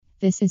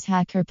This is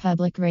Hacker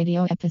Public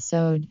Radio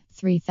episode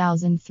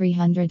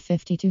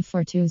 3352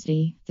 for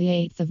Tuesday, the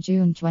 8th of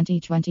June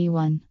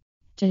 2021.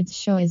 Today's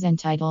show is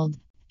entitled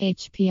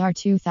HPR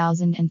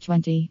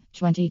 2020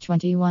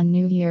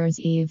 New Year's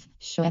Eve,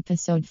 show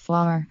episode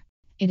 4.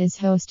 It is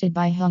hosted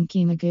by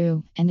Hunky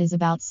Magoo and is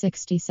about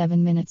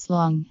 67 minutes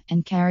long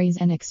and carries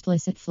an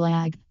explicit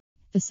flag.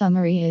 The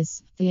summary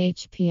is, the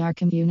HPR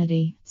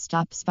community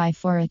stops by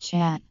for a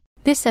chat.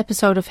 This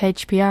episode of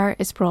HPR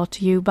is brought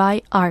to you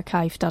by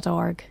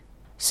archive.org.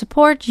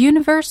 Support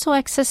universal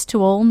access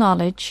to all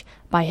knowledge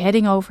by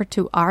heading over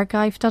to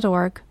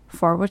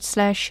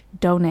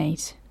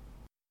archive.org/donate.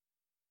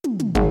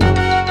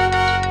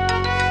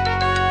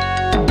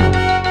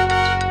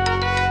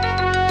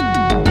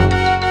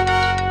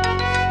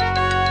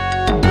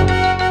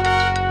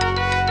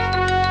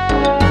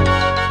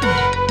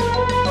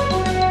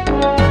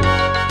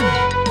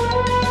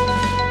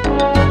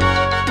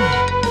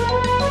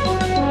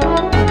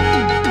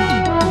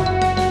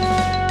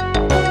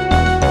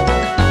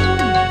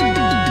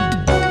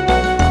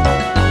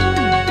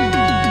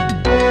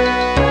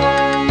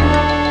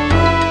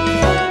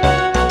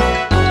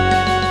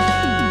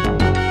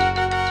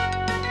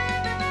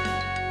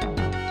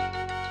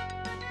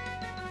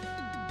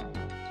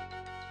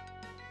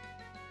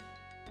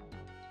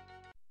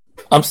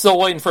 I'm still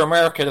waiting for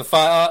America to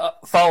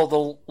follow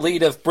the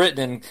lead of Britain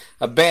and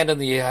abandon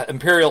the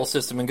imperial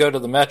system and go to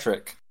the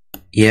metric.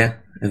 Yeah,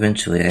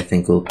 eventually I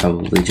think we'll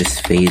probably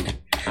just fade.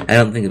 I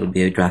don't think it'll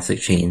be a drastic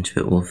change,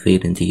 but we'll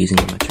fade into using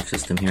the metric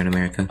system here in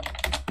America.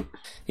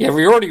 Yeah,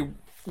 we already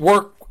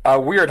work a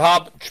weird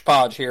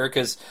hodgepodge here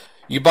because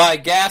you buy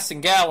gas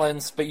in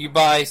gallons, but you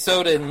buy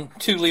soda in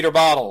 2-liter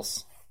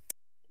bottles.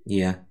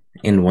 Yeah,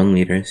 and 1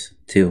 liters,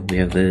 too. We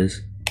have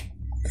those.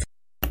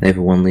 I have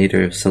a 1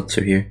 liter of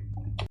seltzer here.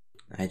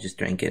 I just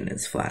drank it and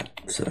it's flat,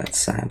 so that's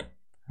sad.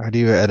 How do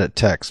you edit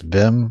text?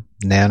 Vim,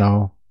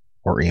 Nano,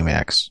 or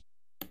Emacs?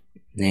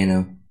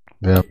 Nano.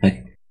 Vim.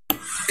 I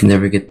can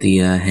never get the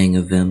hang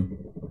of Vim.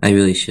 I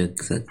really should,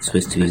 because that's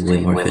supposed to be way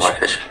more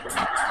efficient.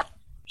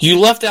 You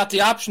left out the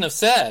option of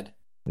SED.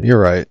 You're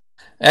right.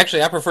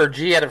 Actually, I prefer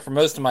gedit for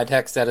most of my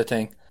text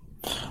editing.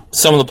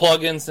 Some of the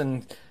plugins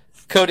and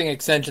coding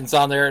extensions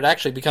on there, it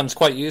actually becomes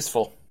quite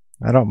useful.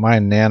 I don't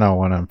mind Nano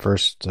when I'm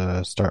first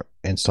start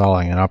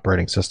installing an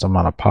operating system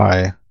on a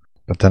Pi,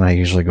 but then I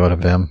usually go to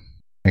Vim.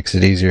 Makes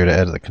it easier to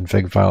edit the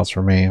config files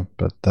for me,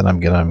 but then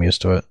I'm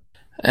used to it.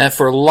 And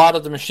for a lot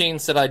of the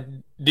machines that I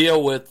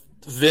deal with,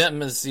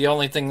 Vim is the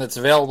only thing that's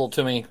available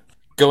to me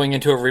going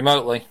into it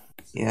remotely.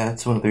 Yeah,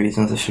 that's one of the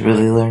reasons I should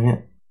really learn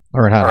it.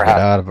 Learn how to get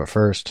out of it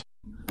first.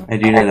 I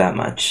do know that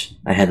much.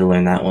 I had to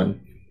learn that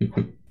one.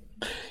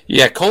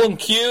 Yeah,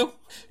 :Q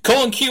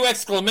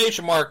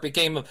exclamation mark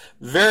became a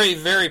very,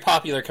 very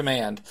popular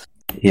command.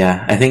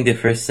 Yeah, I think the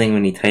first thing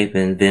when you type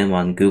in Vim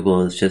on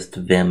Google is just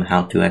Vim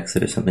how to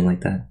exit or something like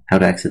that. How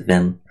to exit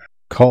Vim.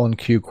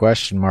 :Q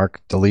question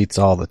mark deletes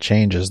all the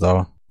changes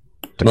though.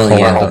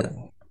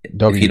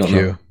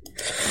 WQ.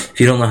 If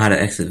you don't know how to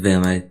exit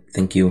Vim, I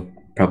think you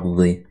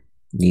probably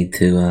need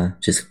to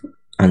just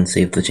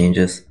unsave the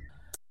changes.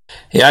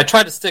 Yeah, I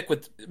try to stick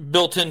with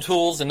built-in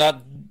tools and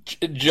not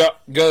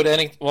go to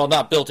any, well,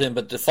 not built-in,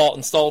 but default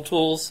install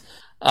tools,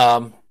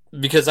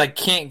 because I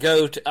can't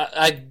go to,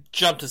 I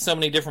jump to so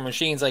many different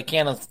machines, I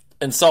can't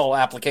install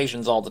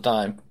applications all the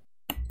time.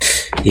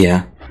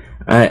 Yeah,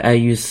 I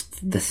use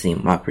the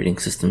same operating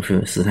system for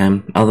most of the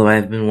time, although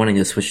I've been wanting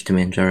to switch to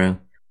Manjaro.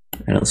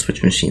 I don't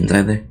switch machines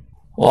either.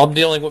 Well, I'm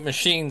dealing with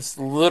machines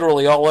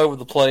literally all over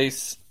the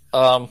place,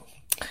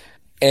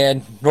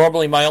 and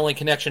normally my only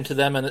connection to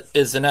them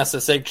is an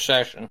SSH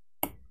session.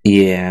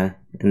 Yeah,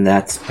 and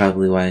that's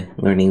probably why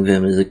learning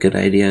Vim is a good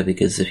idea,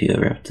 because if you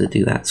ever have to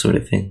do that sort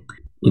of thing,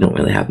 you don't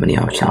really have many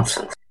options.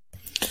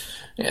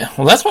 Yeah,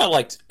 well, that's why I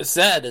like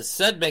SED.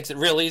 SED makes it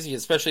real easy,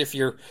 especially if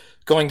you're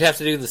going to have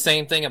to do the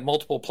same thing at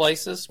multiple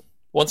places.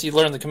 Once you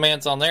learn the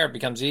commands on there, it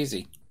becomes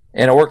easy.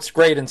 And it works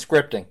great in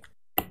scripting.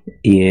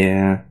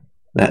 Yeah,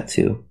 that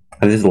too.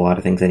 There's a lot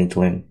of things I need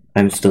to learn.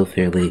 I'm still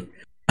fairly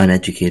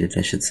uneducated,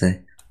 I should say.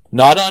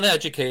 Not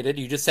uneducated,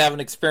 you just haven't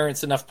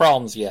experienced enough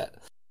problems yet.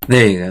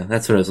 There you go.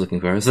 That's what I was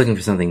looking for. I was looking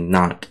for something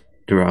not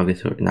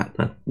derogatory,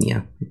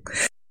 yeah.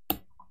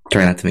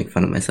 Try not to make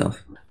fun of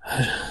myself.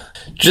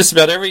 Just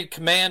about every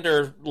command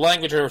or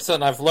language or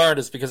something I've learned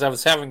is because I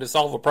was having to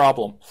solve a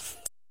problem.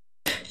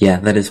 Yeah,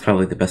 that is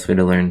probably the best way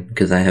to learn,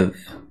 because I have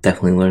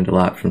definitely learned a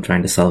lot from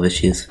trying to solve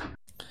issues.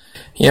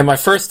 Yeah, my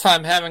first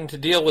time having to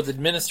deal with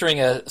administering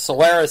a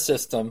Solaris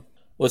system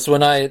was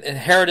when I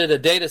inherited a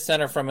data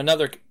center from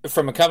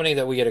a company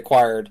that we had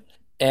acquired,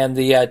 and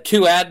the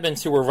 2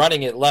 admins who were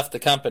running it left the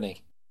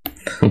company.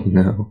 Oh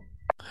no.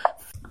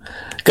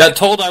 Got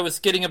told I was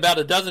getting about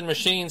a dozen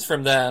machines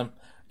from them,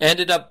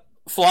 ended up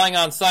flying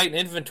on site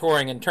and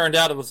inventorying, and turned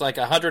out it was like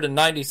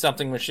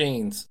 190-something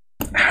machines.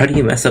 How do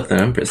you mess up the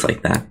numbers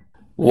like that?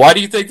 Why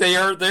do you think they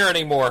aren't there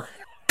anymore?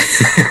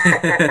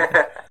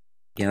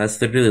 Yeah,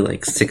 that's literally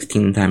like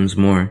 16 times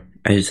more.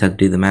 I just had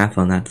to do the math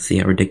on that to see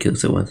how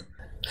ridiculous it was.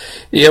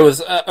 It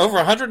was over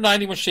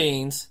 190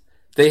 machines.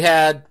 They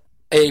had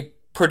a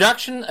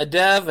production, a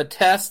dev, a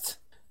test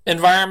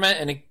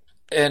environment,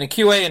 and a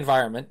QA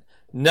environment.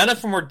 None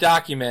of them were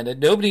documented.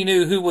 Nobody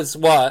knew who was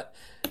what,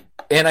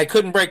 and I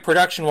couldn't break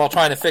production while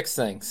trying to fix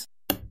things.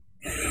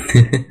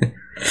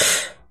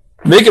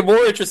 Make it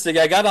more interesting,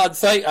 I got on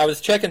site, I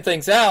was checking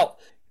things out,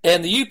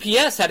 and the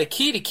UPS had a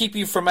key to keep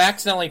you from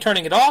accidentally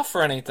turning it off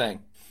or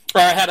anything.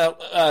 Or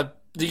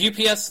the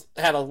UPS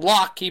had a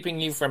lock keeping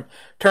you from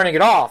turning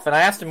it off, and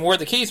I asked him where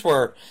the keys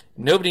were.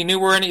 Nobody knew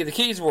where any of the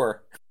keys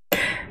were.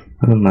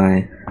 Oh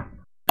my.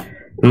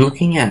 I'm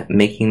looking at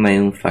making my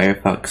own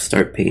Firefox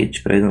start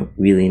page, but I don't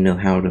really know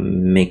how to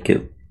make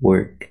it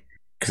work.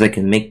 Because I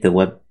can make the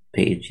web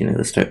page,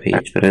 the start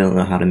page, but I don't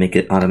know how to make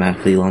it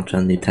automatically launch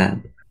on a new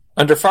tab.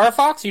 Under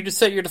Firefox, you just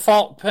set your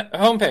default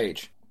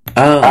homepage.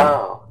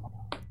 Oh.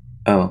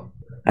 I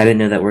didn't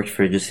know that worked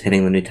for just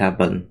hitting the new tab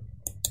button.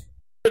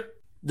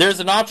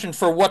 There's an option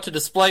for what to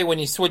display when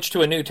you switch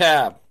to a new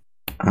tab.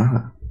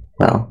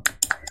 Well,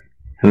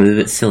 I'm a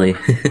bit silly.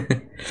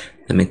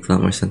 That makes a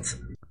lot more sense.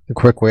 The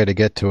quick way to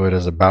get to it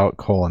is about :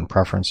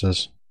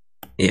 preferences.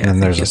 Yeah.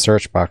 And there's a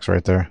search box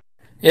right there.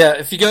 Yeah,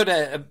 if you go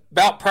to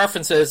About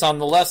Preferences on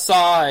the left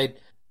side,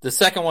 the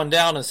second one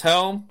down is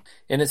Home,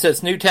 and it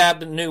says New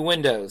Tab and New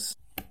Windows.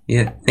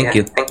 Yeah, thank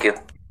you.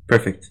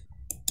 Perfect.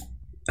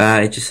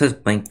 It just says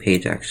blank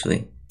page,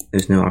 actually.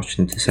 There's no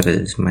option to set it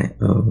as my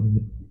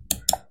own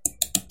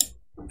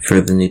for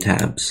the new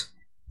tabs.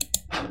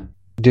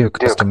 Do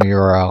custom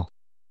URL.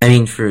 I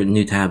mean, for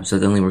new tabs,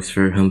 that only works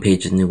for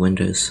homepage and new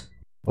windows.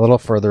 A little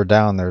further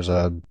down, there's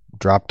a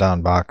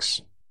drop-down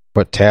box.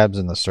 Put tabs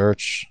in the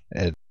search.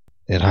 It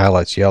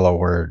highlights yellow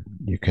where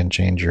you can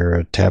change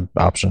your tab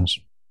options.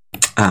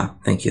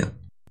 Thank you.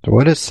 So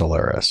what is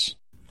Solaris?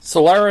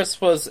 Solaris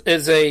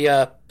is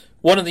a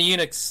one of the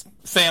Unix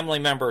family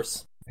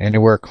members.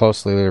 Anywhere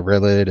closely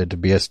related to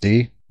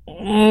BSD?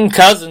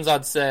 Cousins,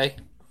 I'd say.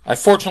 I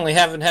fortunately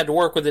haven't had to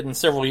work with it in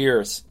several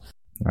years.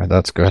 All right,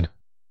 that's good.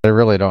 I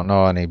really don't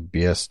know any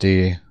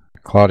BSD.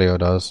 Claudio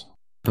does.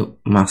 Oh,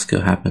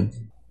 Moscow happened.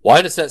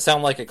 Why does that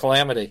sound like a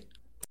calamity?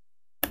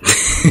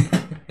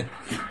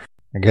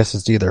 I guess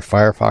it's either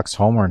Firefox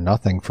Home or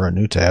nothing for a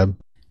new tab.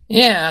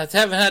 Yeah, I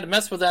haven't had to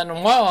mess with that in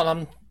a while, and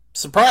I'm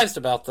surprised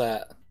about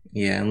that.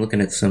 Yeah, I'm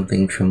looking at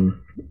something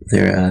from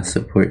their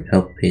support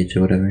help page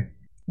or whatever.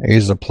 I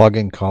use a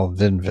plugin called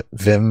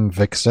Vim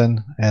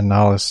Vixen, and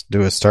now let's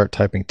do is start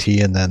typing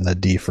T and then the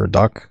D for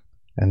duck,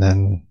 and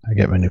then I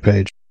get my new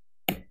page.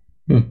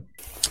 I've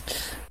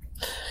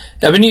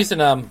been using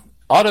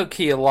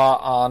AutoKey a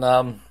lot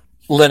on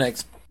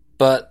Linux,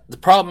 but the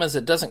problem is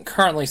it doesn't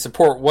currently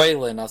support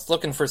Wayland. I was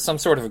looking for some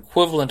sort of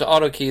equivalent to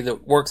AutoKey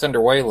that works under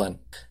Wayland.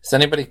 Has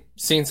anybody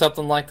seen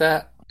something like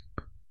that?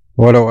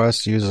 What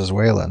OS uses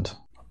Wayland?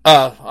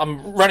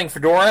 I'm running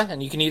Fedora,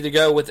 and you can either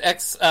go with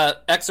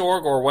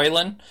Xorg or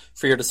Wayland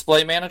for your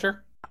display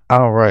manager.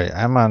 Oh, right.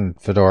 I'm on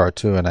Fedora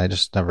too, and I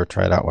just never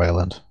tried out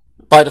Wayland.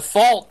 By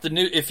default,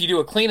 if you do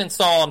a clean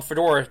install on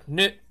Fedora,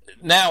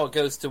 now it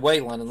goes to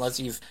Wayland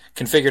unless you've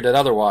configured it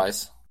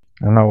otherwise.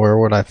 I don't know, where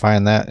would I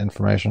find that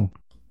information?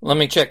 Let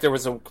me check. There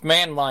was a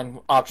command line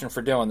option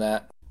for doing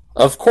that.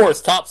 Of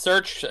course, top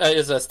search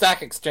is a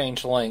Stack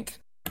Exchange link.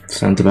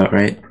 Sounds about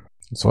right.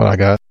 That's what I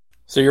got.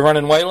 So you're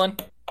running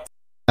Wayland?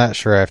 Not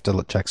sure, I have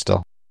to check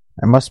still.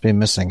 I must be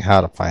missing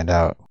how to find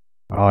out.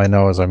 All I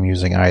know is I'm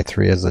using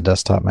i3 as the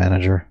desktop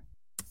manager.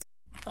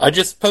 I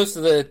just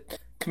posted the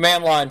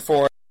command line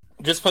for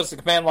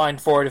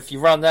it. If you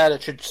run that,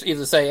 it should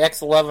either say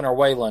X11 or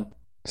Wayland.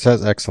 It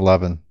says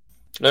X11.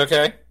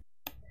 Okay.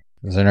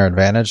 Is there an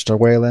advantage to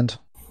Wayland?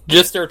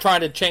 Just they're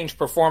trying to change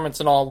performance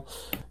and all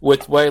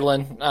with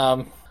Wayland.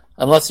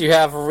 Unless you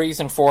have a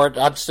reason for it,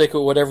 I'd stick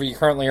with whatever you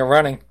currently are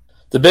running.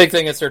 The big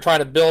thing is they're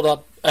trying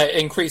to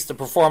increase the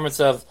performance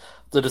of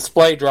the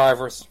display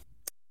drivers.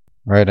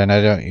 Right, and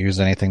I don't use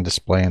anything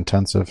display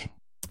intensive.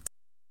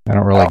 I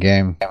don't really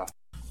game.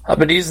 I've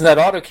been using that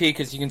AutoKey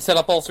because you can set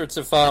up all sorts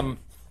of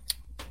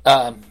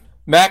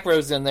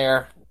macros in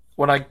there.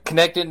 When I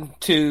connect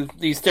into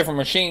these different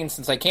machines,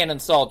 since I can't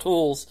install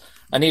tools,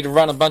 I need to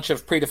run a bunch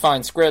of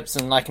predefined scripts,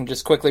 and I can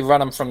just quickly run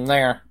them from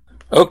there.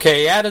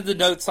 Okay, added the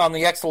notes on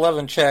the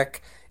X11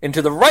 check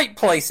into the right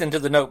place into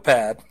the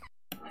notepad.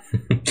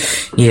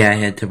 Yeah, I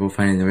had trouble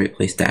finding the right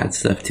place to add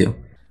stuff, too.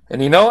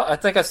 And you know what? I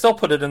think I still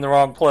put it in the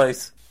wrong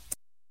place.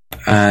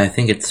 I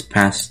think it's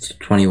past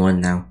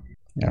 21 now.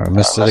 Yeah, we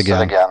missed it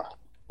again.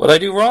 What'd I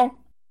do wrong?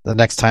 The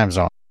next time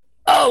zone.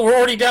 Oh, we're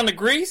already down to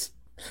Greece?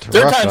 To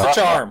Third Russia. time's a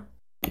charm.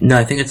 No,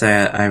 I think it's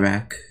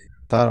Iraq.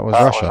 Thought it was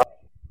Russia.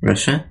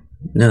 Russia?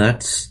 No,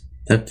 that's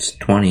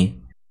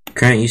 20.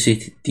 Current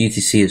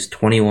UTC is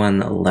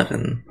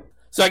 2111.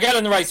 So I got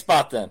in the right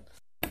spot then.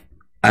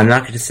 I'm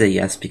not going to say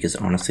yes because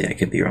honestly I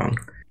could be wrong.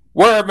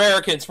 We're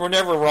Americans. We're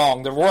never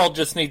wrong. The world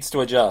just needs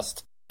to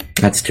adjust.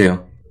 That's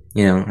true.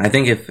 I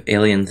think if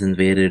aliens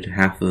invaded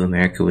half of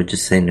America, would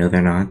just say no,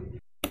 they're not.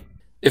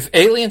 If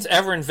aliens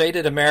ever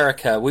invaded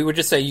America, we would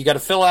just say, you got to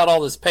fill out all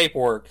this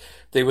paperwork.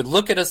 They would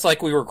look at us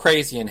like we were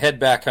crazy and head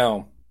back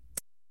home.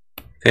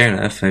 Fair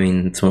enough. I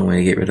mean, it's one way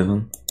to get rid of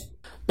them.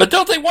 But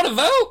don't they want to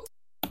vote?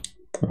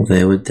 Well,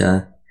 they would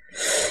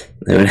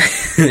They would,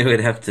 they would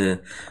have to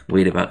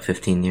wait about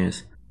 15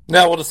 years.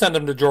 No, we'll just send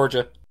them to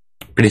Georgia.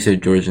 Pretty sure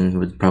Georgian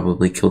would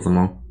probably kill them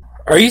all.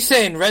 Are you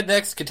saying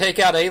rednecks could take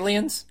out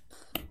aliens?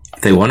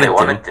 If they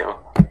wanted to.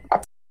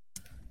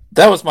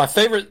 That was my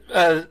favorite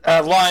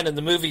line in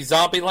the movie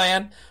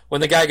Zombieland,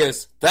 when the guy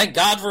goes, "Thank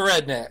God for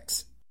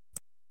rednecks."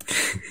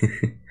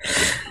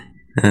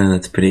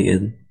 That's pretty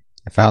good.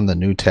 I found the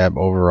new tab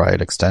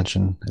override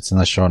extension. It's in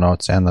the show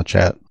notes and the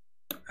chat.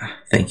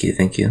 Thank you.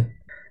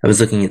 I was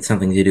looking at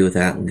something to do with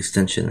that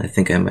extension. I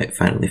think I might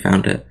finally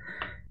found it.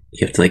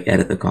 You have to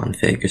edit the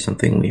config or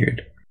something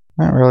weird.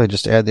 Not really,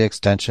 just add the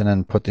extension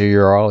and put the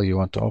URL you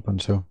want to open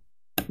to.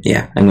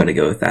 Yeah, I'm going to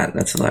go with that.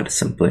 That's a lot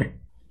simpler.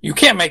 You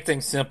can't make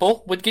things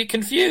simple. Would get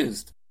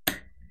confused.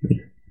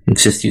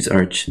 Let's just use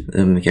Arch.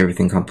 It'll make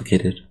everything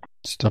complicated.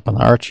 Step on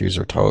the Arch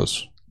user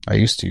toes. I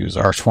used to use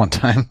Arch one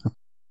time.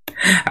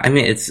 I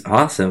mean, it's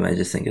awesome. I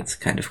just think it's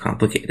kind of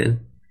complicated.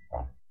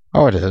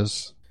 Oh, it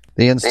is.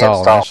 The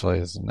install initially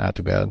is not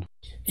too bad.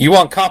 You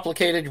want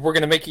complicated? We're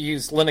going to make you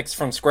use Linux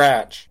from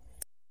scratch.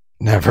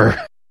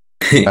 Never.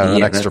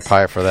 An extra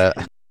pie for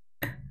that.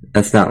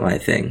 That's not my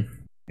thing.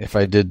 If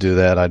I did do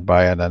that, I'd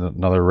buy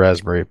another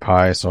Raspberry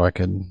Pi so I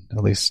could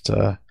at least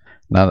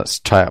not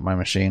tie up my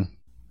machine.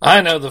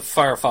 I know the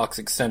Firefox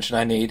extension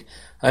I need.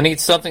 I need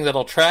something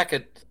that'll track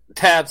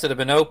tabs that have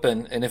been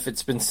open, and if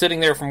it's been sitting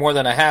there for more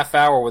than a half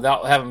hour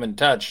without having been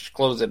touched,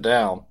 close it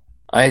down.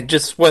 I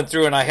just went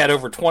through and I had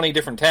over 20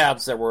 different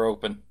tabs that were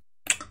open.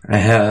 I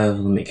have,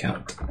 let me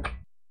count,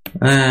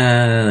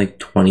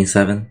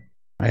 27.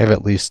 I have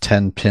at least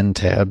 10 pin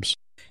tabs.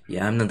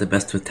 Yeah, I'm not the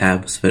best with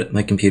tabs, but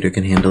my computer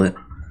can handle it.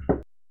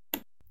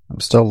 I'm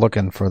still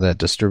looking for that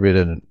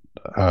distributed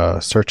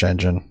search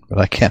engine, but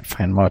I can't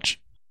find much,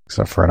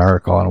 except for an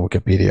article on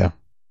Wikipedia. It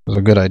was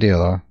a good idea,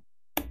 though.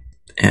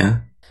 Yeah.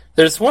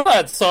 There's one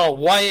I saw,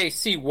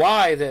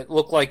 YACY, that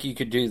looked like you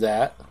could do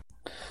that.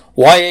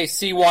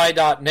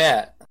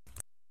 YACY.net.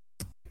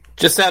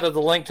 Just added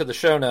the link to the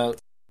show notes.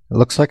 It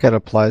looks like it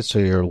applies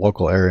to your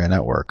local area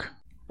network.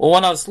 Well,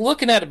 when I was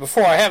looking at it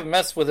before, I haven't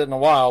messed with it in a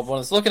while, but when I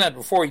was looking at it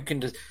before, you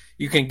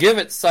can give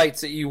it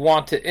sites that you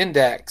want to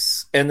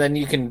index, and then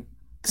you can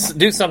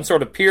do some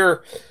sort of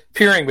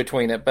peering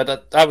between it.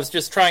 But I was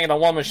just trying it on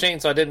one machine,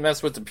 so I didn't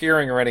mess with the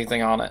peering or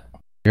anything on it.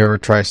 You ever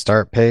try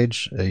Start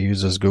Page? It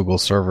uses Google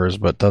servers,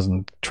 but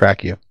doesn't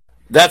track you.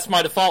 That's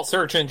my default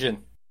search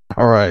engine.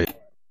 All right.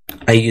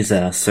 I use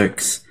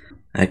Cirx.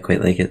 I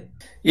quite like it.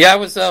 Yeah,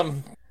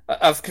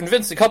 I've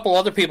convinced a couple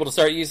other people to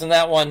start using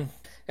that one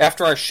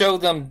after I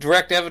showed them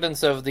direct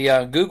evidence of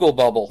the Google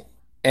bubble.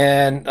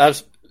 And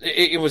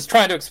it was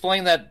trying to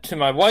explain that to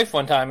my wife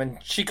one time, and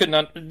she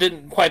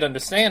didn't quite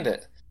understand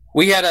it.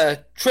 We had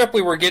a trip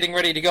we were getting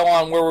ready to go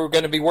on where we were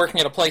going to be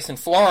working at a place in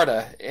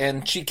Florida,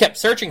 and she kept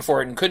searching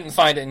for it and couldn't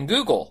find it in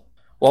Google.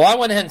 Well, I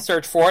went ahead and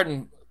searched for it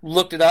and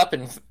looked it up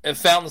and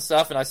found the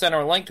stuff, and I sent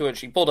her a link to it.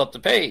 She pulled up the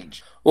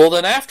page. Well,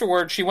 then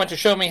afterwards, she went to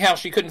show me how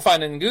she couldn't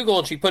find it in Google,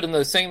 and she put in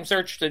the same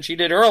search that she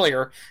did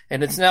earlier,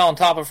 and it's now on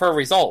top of her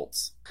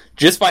results.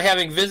 Just by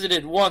having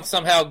visited once,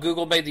 somehow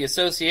Google made the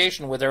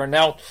association with her and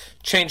now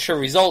changed her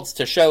results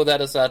to show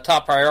that as a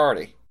top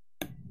priority.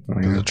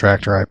 Use a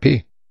tractor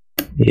IP.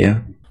 Yeah.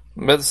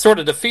 But it sort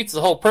of defeats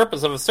the whole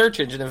purpose of a search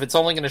engine if it's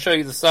only going to show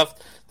you the stuff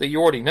that you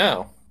already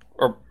know,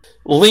 or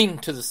lean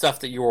to the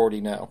stuff that you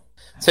already know.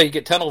 So you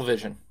get tunnel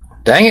vision.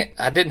 Dang it,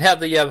 I didn't have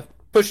the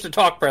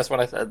push-to-talk press when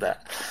I said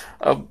that.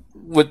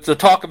 With the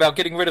talk about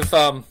getting rid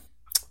of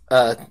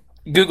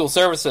Google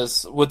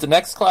services, with the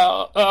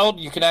Nextcloud,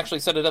 you can actually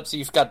set it up so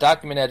you've got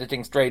document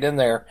editing straight in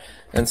there,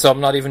 and so I'm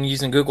not even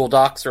using Google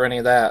Docs or any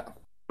of that.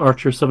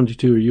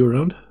 Archer72, are you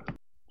around?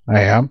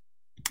 I am.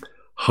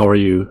 How are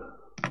you?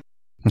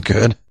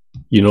 Good.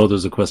 You know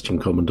there's a question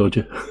coming, don't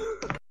you?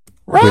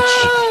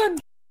 Run!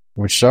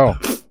 Which show?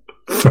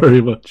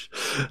 Very much.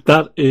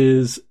 That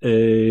is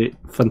a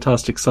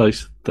fantastic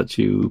site that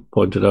you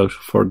pointed out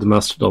for the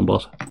Mastodon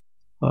bot.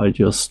 I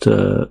just,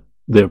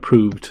 they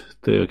approved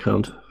the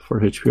account for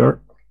HPR.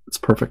 It's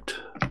perfect.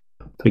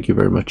 Thank you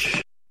very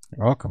much.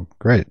 You're welcome.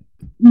 Great.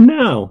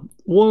 Now,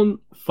 one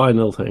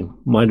final thing,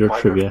 minor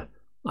trivia.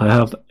 I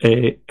have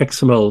a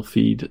XML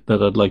feed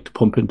that I'd like to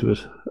pump into it.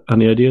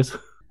 Any ideas?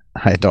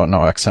 I don't know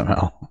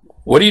XML.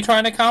 What are you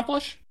trying to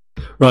accomplish?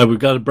 Right, we've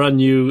got a brand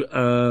new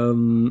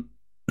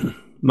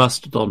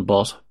Mastodon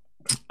bot,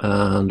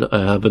 and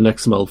I have an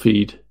XML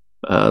feed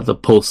that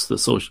posts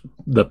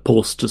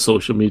to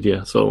social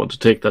media. So I want to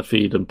take that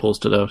feed and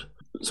post it out.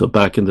 So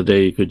back in the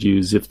day, you could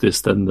use if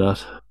this then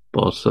that,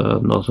 but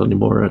not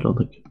anymore. I don't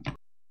think.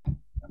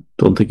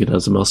 Don't think it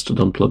has a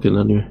Mastodon plugin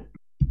anyway.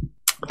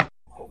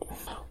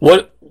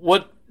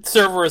 What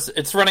server is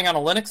it's running on a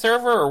Linux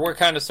server, or what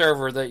kind of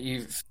server that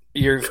you've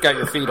got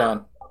your feed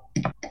on?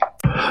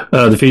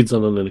 The feed's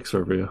on a Linux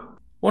server. Yeah.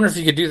 Wonder if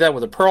you could do that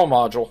with a Perl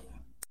module.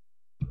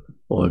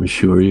 Oh, I'm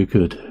sure you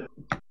could.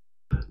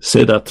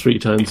 Say that 3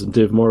 times and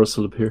Dave Morris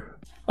will appear.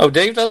 Oh,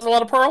 Dave does a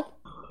lot of Perl?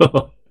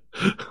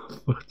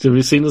 Have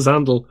you seen his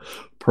handle?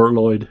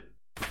 Perloid.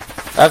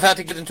 I've had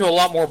to get into a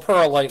lot more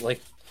Perl lately.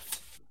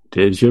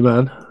 Dave's your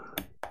man.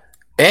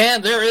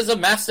 And there is a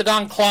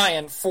Mastodon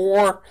client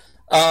for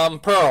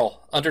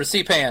Perl under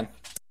CPAN.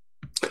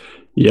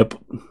 Yep.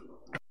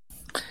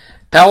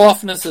 How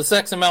often is this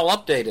XML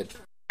updated?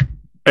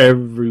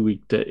 Every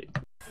weekday.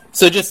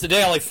 So just the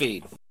daily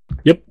feed?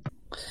 Yep.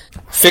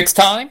 Fixed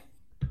time?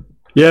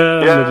 Yeah,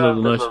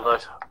 middle of the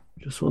night.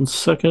 Just 1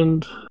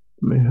 second.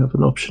 May have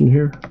an option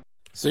here.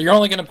 So you're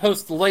only going to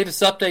post the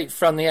latest update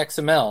from the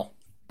XML?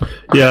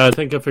 Yeah, I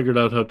think I figured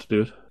out how to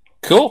do it.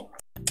 Cool.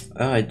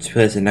 Oh, I just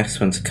realized the next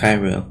one's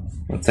Cairo.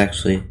 It's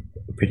actually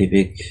a pretty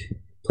big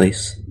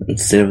place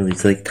instead of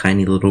these like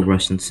tiny little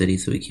Russian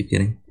cities that we keep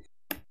getting.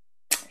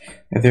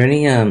 Are there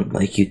any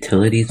like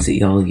utilities that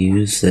y'all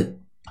use that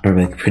are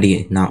like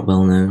pretty not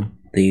well known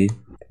that you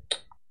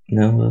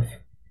know of?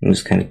 I'm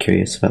just kind of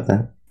curious about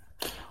that.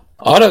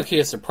 AutoKey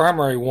is the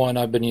primary one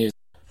I've been using.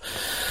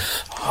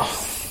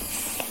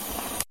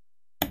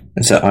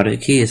 Is that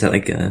AutoKey? Is that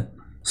like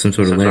some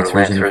sort of Linux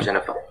version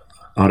of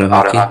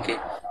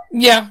AutoHotkey?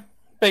 Yeah,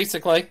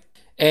 basically.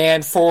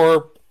 And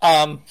for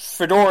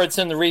Fedora, it's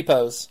in the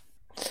repos.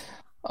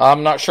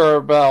 I'm not sure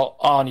about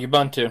on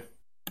Ubuntu. Let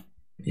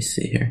me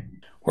see here.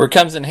 Where it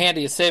comes in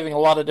handy is saving a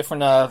lot of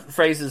different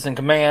phrases and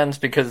commands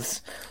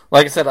because,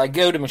 like I said, I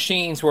go to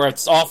machines where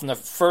it's often the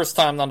first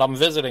time that I'm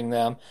visiting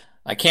them.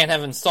 I can't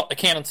install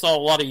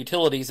a lot of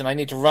utilities, and I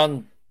need to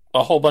run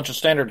a whole bunch of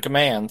standard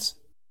commands.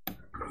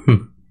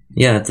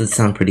 Yeah, that does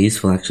sound pretty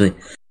useful, actually.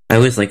 I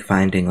always like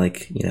finding,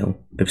 like, you know,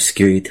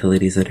 obscure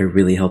utilities that are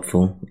really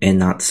helpful and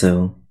not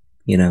so,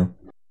 you know,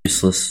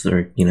 useless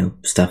or, you know,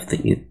 stuff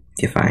that you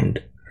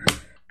find.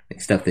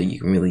 Like, stuff that you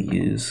can really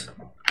use.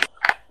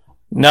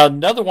 Now,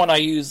 another one I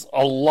use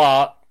a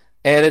lot,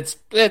 and it's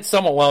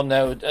somewhat well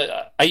known.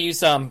 I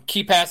use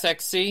KeyPass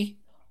XC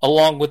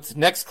along with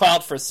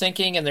Nextcloud for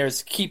syncing, and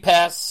there's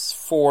KeyPass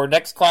for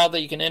Nextcloud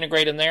that you can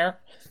integrate in there.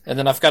 And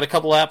then I've got a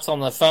couple apps on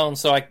the phone,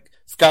 so I've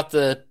got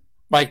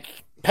my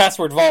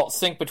password vault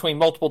sync between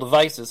multiple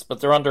devices, but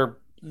they're under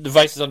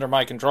devices under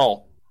my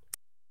control.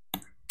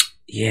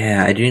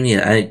 Yeah, I do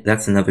need.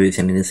 That's another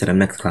reason I need to set up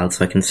Nextcloud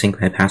so I can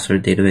sync my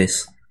password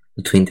database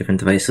between different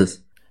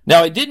devices.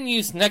 Now, I didn't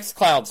use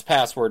Nextcloud's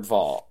password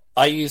vault.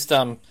 I used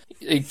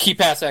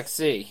KeyPass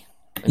XC.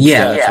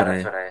 Yeah,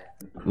 that's what I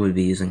would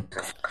be using.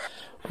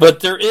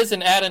 But there is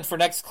an add-in for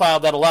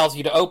Nextcloud that allows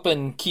you to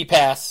open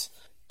KeyPass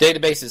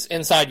databases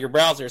inside your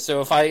browser.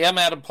 So if I am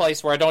at a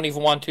place where I don't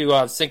even want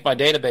to sync my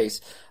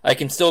database, I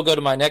can still go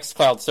to my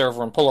Nextcloud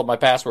server and pull up my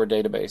password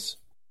database.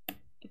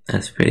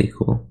 That's pretty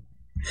cool.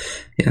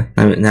 Yeah,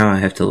 now I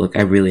have to look.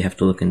 I really have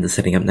to look into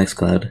setting up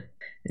Nextcloud.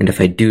 And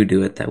if I do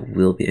it, that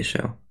will be a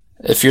show.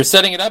 If you're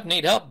setting it up,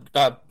 need help,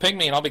 ping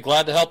me and I'll be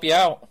glad to help you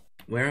out.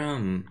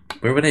 Where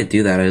would I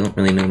do that? I don't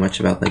really know much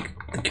about like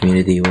the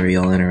community where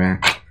y'all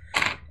interact.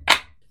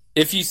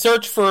 If you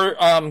search for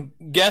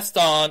guest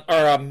on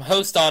or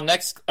host on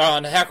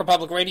Hacker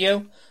Public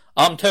Radio,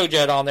 I'm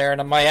Toejet on there,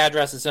 and my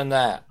address is in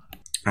that.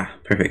 Ah,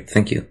 perfect.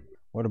 Thank you.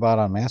 What about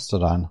on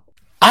Mastodon?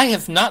 I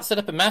have not set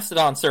up a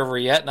Mastodon server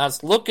yet, and I was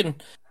hoping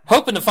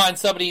to find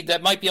somebody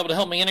that might be able to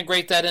help me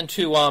integrate that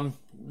into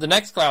the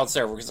Nextcloud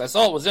server, because I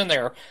saw it was in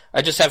there.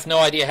 I just have no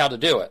idea how to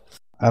do it.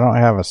 I don't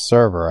have a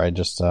server. I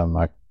just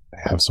I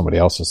have somebody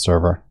else's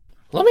server.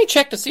 Let me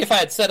check to see if I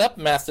had set up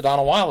Mastodon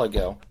a while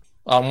ago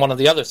on one of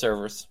the other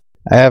servers.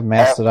 I have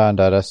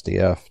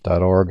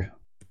mastodon.sdf.org,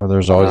 where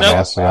there's always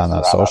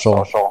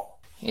Mastodon.social.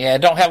 Yeah, I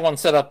don't have one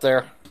set up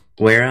there.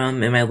 Where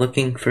am I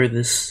looking for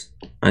this?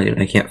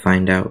 I can't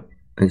find out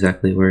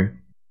exactly where.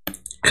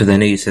 Because I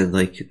know you said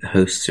like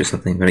hosts or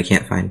something, but I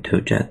can't find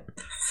Toejet.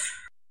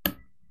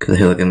 Because I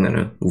feel like I'm going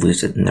to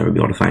lose it and never be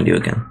able to find you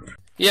again.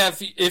 Yeah,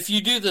 if you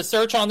do the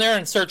search on there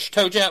and search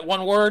Toejet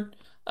one word,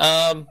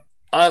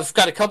 I've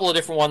got a couple of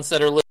different ones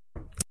that are listed.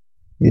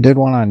 You did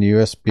one on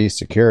USB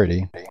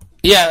security.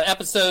 Yeah,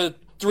 episode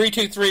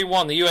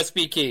 3231, the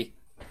USB key.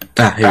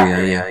 Ah, here we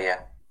go, yeah.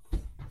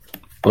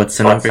 What's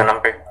the number?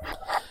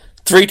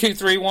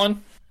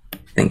 3231.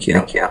 Thank you.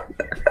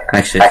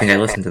 Actually, I think I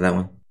listened to that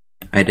one.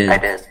 I did.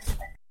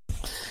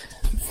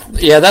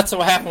 Yeah, that's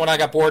what happened when I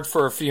got bored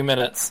for a few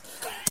minutes.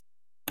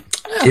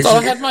 I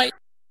thought I had my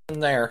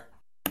in there.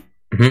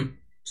 Mm-hmm.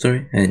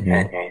 Sorry, I didn't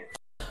hear you.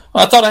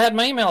 Well, I thought I had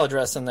my email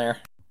address in there.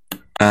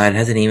 It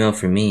has an email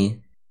for me.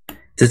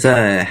 Does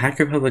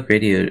Hacker Public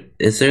Radio,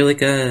 is there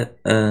like like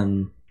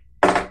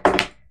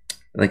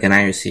an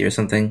IRC or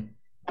something?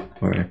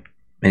 Or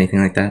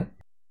anything like that?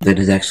 That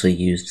is actually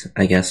used,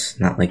 I guess,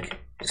 not like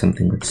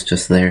something that's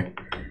just there.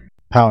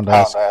 Pound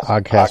S,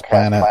 Podcast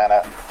Planet.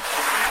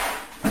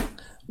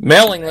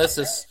 Mailing list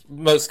is the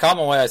most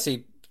common way I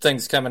see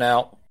things coming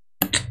out.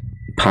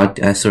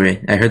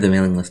 Sorry, I heard the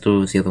mailing list. What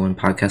was the other one?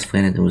 Podcast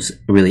Planet? It was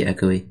really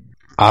echoey.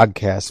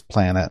 Oddcast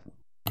Planet.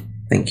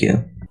 Thank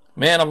you.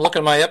 Man, I'm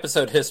looking at my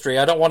episode history.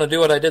 I don't want to do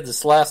what I did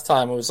this last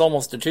time. It was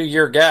almost a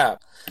 2-year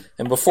gap.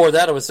 And before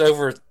that, it was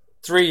over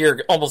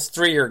almost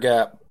 3-year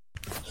gap.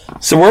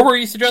 So where were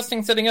you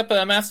suggesting setting up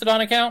a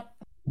Mastodon account?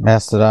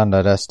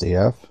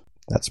 Mastodon.sdf.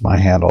 That's my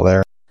handle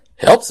there.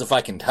 Helps if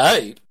I can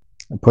type.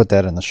 I put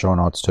that in the show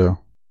notes, too.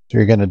 So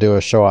you're going to do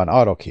a show on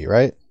AutoKey,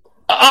 right?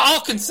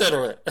 I'll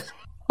consider it.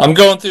 I'm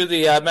going through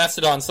the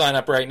Mastodon sign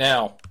up right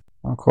now.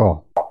 Oh,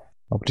 cool.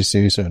 Hope to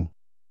see you soon.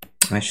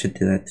 I should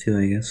do that too,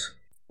 I guess.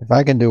 If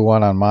I can do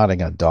one on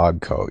modding a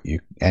dog coat,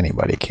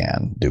 anybody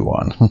can do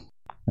one.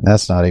 And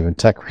that's not even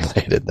tech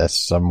related. That's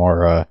some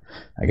more, I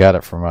got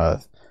it from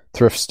a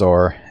thrift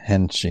store,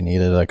 and she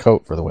needed a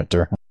coat for the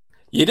winter.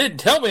 You didn't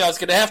tell me I was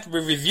going to have to be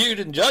reviewed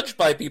and judged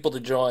by people to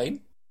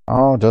join.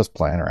 Oh, just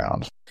playing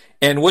around.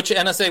 And which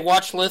NSA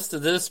watch list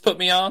did this put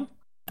me on?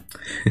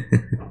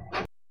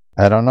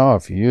 I don't know.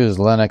 If you use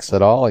Linux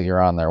at all,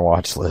 you're on their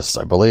watch list,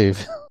 I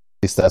believe. At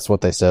least that's what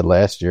they said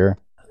last year.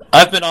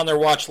 I've been on their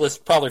watch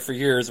list probably for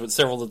years with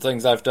several of the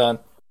things I've done.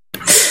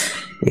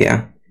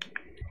 Yeah.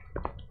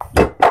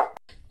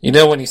 You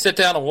know, when you sit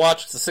down and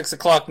watch the 6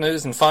 o'clock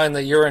news and find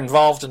that you're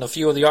involved in a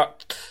few of the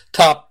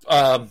top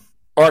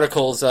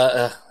articles,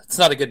 it's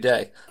not a good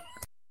day.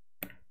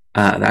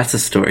 That's a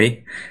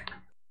story.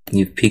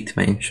 You've piqued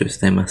my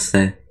interest, I must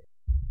say.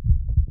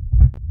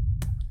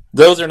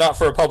 Those are not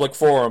for a public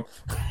forum.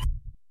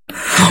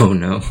 Oh,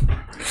 no.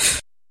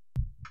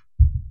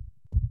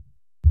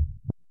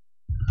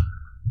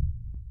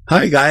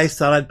 Hi, guys.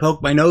 Thought I'd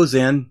poke my nose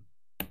in.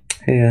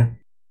 Yeah.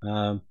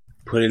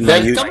 Put in my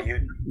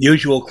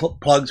usual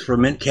plugs for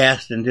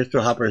Mintcast and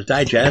Distro Hopper's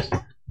Digest.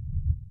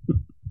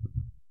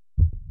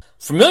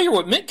 Familiar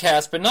with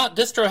Mintcast, but not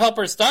Distro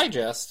Helper's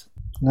Digest.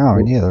 No,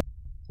 me neither.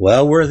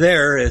 Well, we're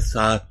there. It's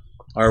our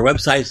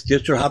website's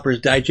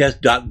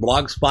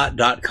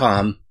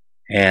distrohoppersdigest.blogspot.com,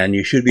 and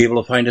you should be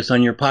able to find us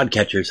on your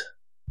podcatchers.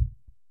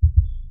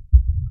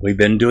 We've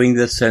been doing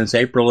this since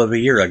April of a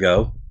year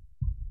ago,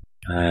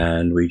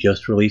 and we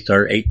just released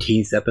our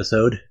 18th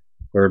episode.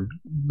 We're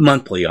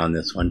monthly on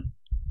this one.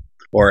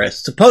 Or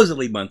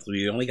supposedly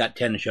monthly. We only got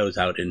 10 shows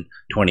out in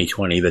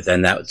 2020, but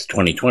then that was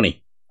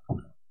 2020.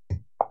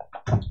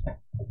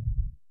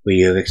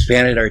 We have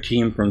expanded our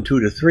team from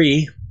 2 to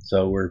 3,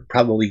 so we're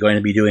probably going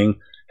to be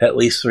doing at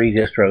least 3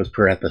 distros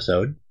per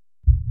episode.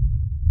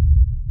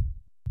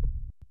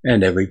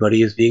 And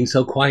everybody is being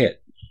so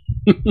quiet.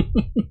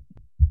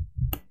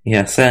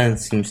 Yeah,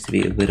 silence seems to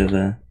be a bit of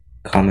a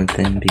common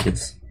thing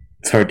because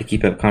it's hard to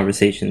keep up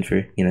conversation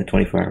for,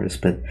 24 hours,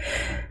 but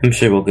I'm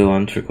sure we'll go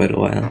on for quite a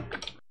while.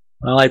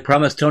 Well, I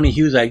promised Tony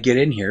Hughes I'd get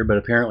in here, but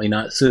apparently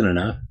not soon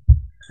enough.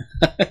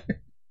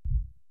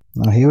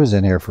 No, he was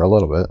in here for a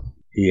little bit.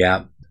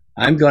 Yeah.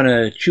 I'm going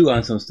to chew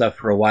on some stuff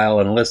for a while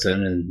and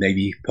listen and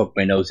maybe poke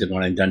my nose in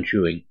when I'm done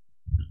chewing.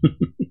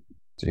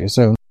 See you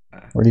soon.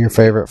 What are your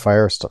favorite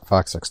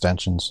Firefox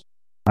extensions?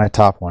 My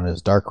top one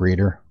is Dark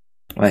Reader.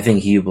 Well, I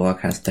think uBlock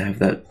has to have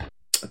that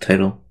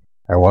title.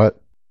 Or what?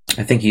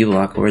 I think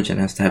uBlock Origin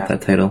has to have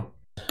that title.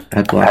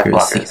 Adblocker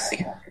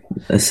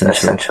is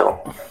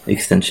essential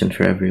extension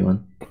for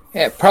everyone.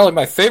 Yeah, probably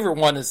my favorite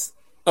one is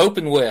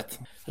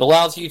OpenWidth. It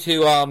allows you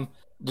to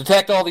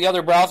detect all the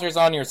other browsers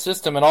on your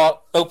system and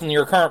open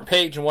your current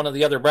page in one of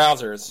the other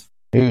browsers.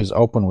 Use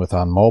OpenWidth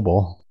on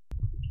mobile.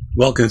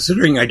 Well,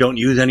 considering I don't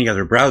use any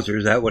other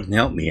browsers, that wouldn't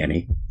help me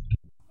any.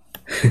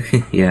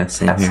 Yeah,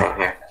 same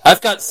here.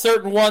 I've got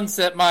certain ones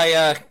at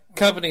my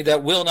company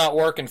that will not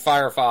work in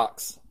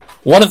Firefox.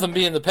 One of them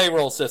being the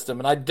payroll system,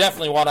 and I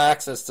definitely want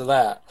access to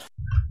that.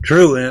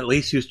 True, and at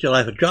least you still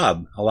have a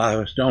job. A lot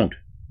of us don't.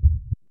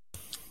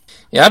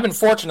 Yeah, I've been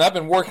fortunate. I've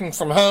been working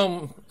from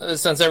home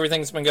since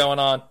everything's been going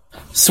on.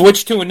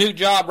 Switched to a new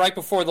job right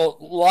before the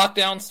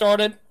lockdown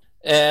started,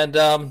 and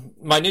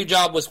my new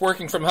job was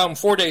working from home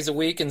 4 days a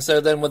week, and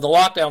so then when the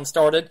lockdown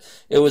started,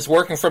 it was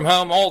working from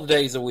home all the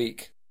days a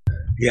week.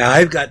 Yeah,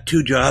 I've got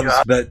 2 jobs,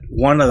 but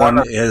one of them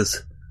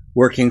is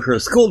working for a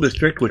school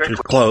district, which is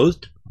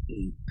closed,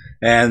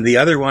 and the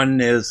other one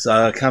is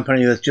a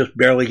company that's just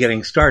barely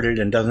getting started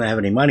and doesn't have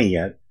any money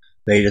yet.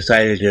 They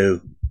decided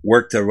to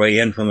work their way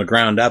in from the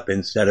ground up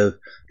instead of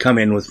come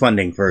in with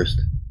funding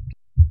first.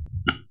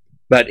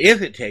 But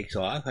if it takes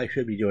off, I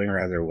should be doing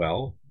rather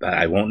well, but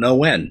I won't know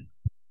when.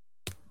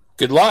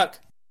 Good luck.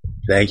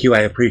 Thank you, I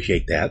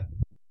appreciate that.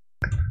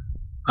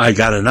 I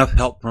got enough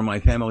help from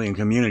my family and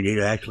community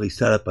to actually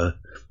set up a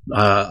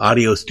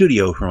audio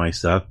studio for my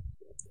stuff.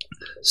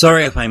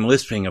 Sorry if I'm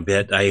lisping a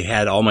bit. I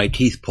had all my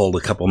teeth pulled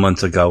a couple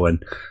months ago,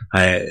 and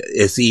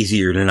it's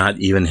easier to not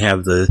even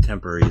have the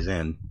temporaries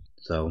in.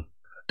 So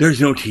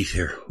there's no teeth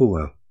here.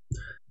 Ooh,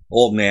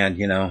 old man,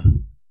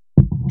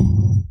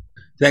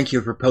 Thank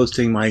you for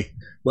posting my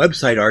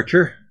website,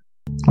 Archer.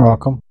 You're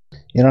welcome.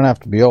 You don't have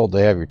to be old to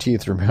have your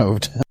teeth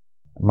removed.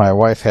 My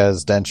wife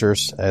has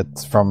dentures.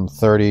 It's from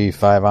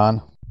 35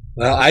 on.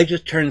 Well, I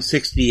just turned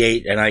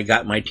 68, and I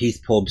got my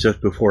teeth pulled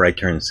just before I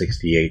turned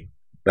 68.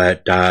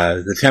 But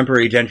the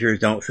temporary dentures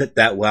don't fit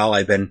that well.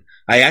 I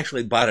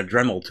actually bought a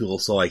Dremel tool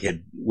so I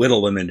could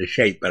whittle them into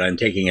shape, but I'm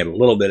taking it a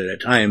little bit at a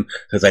time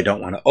because I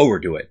don't want to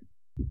overdo it.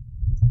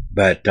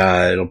 But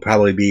it'll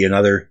probably be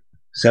another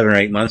 7 or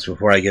 8 months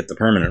before I get the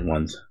permanent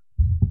ones.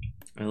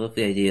 I love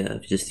the idea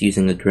of just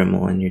using the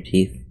Dremel on your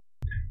teeth.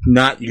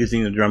 Not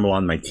using the Dremel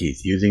on my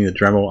teeth, using the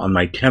Dremel on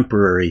my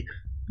temporary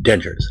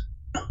dentures.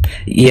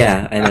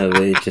 Yeah, I know,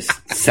 but it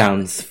just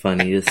sounds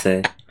funny to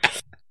say.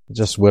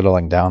 Just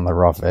whittling down the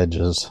rough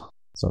edges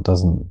so it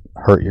doesn't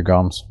hurt your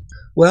gums.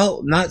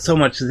 Well, not so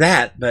much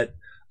that, but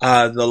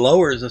the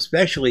lowers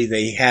especially,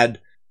 they had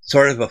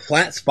sort of a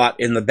flat spot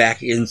in the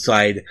back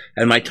inside,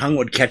 and my tongue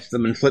would catch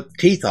them and flip the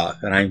teeth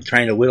off. And I'm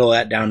trying to whittle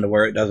that down to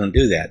where it doesn't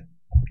do that,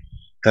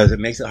 because it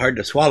makes it hard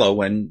to swallow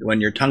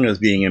when your tongue is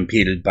being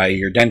impeded by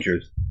your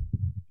dentures.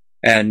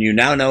 And you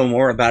now know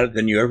more about it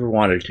than you ever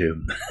wanted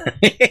to.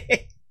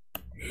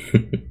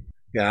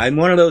 Yeah, I'm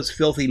one of those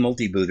filthy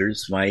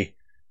multi-booters. My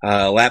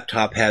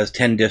laptop has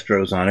 10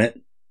 distros on it.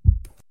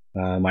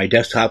 My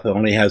desktop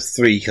only has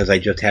 3 because I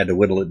just had to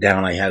whittle it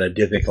down. I had a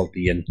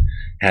difficulty and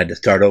had to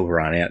start over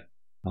on it.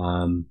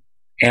 And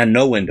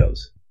no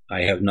Windows.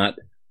 I have not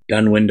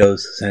done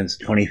Windows since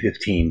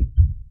 2015.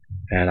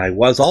 And I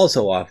was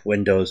also off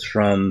Windows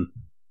from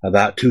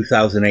about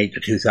 2008 to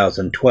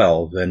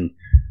 2012. And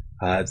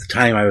at the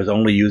time I was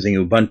only using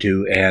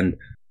Ubuntu, and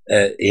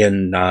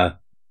in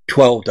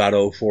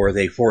 12.04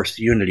 they forced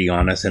Unity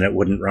on us and it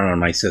wouldn't run on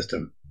my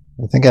system.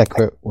 I think I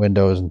quit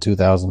Windows in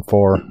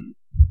 2004.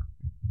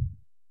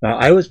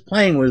 I was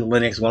playing with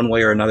Linux one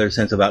way or another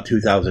since about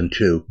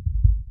 2002.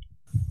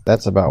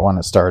 That's about when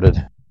it started.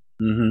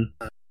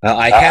 Mm-hmm.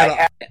 I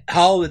had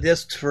all the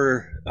disks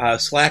for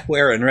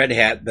Slackware and Red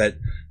Hat, but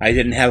I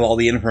didn't have all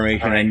the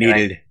information I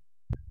needed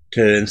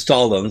to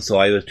install them, so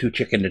I was too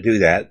chicken to do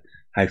that.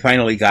 I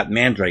finally got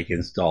Mandrake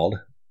installed.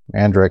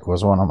 Mandrake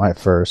was one of my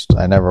first.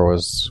 I never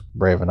was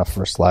brave enough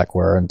for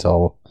Slackware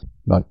until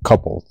a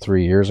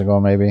 3 years ago,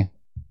 maybe.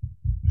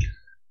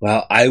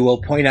 Well, I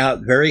will point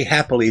out very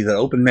happily that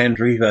Open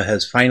Mandriva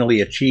has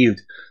finally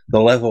achieved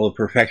the level of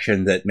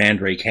perfection that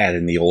Mandrake had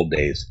in the old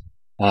days.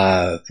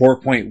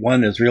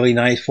 4.1 is really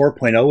nice.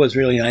 4.0 is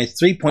really nice.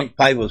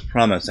 3.5 was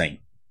promising.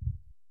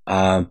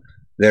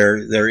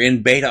 They're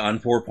in beta on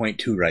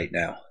 4.2 right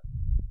now.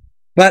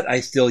 But I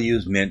still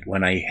use Mint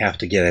when I have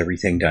to get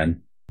everything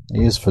done. I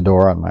use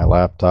Fedora on my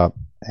laptop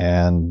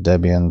and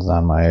Debian's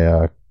on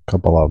my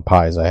couple of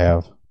Pis I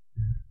have.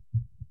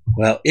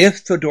 Well, if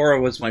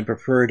Fedora was my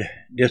preferred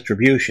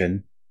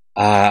distribution,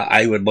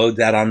 I would load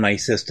that on my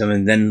system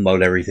and then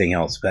load everything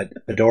else. But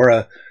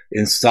Fedora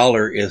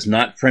installer is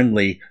not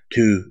friendly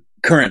to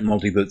current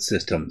multi-boot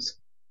systems.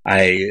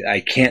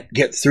 I can't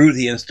get through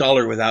the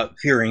installer without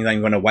fearing that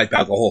I'm going to wipe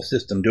out the whole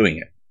system doing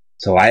it.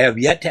 So I have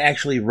yet to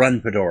actually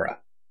run Fedora.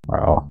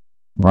 Wow.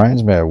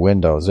 Reminds me of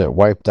Windows. It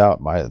wiped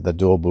out the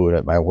dual boot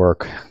at my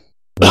work.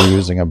 We were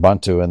using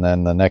Ubuntu, and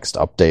then the next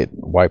update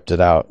wiped it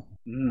out.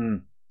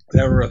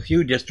 There were a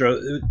few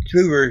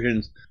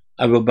versions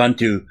of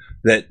Ubuntu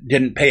that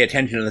didn't pay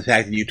attention to the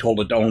fact that you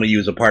told it to only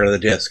use a part of the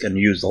disk and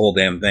use the whole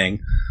damn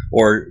thing,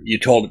 or you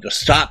told it to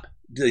stop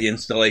the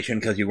installation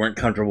because you weren't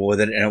comfortable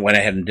with it, and it went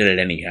ahead and did it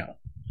anyhow.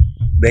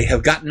 They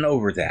have gotten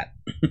over that.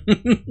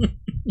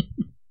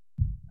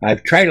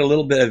 I've tried a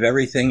little bit of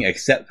everything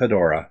except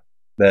Fedora.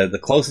 The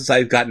closest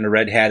I've gotten to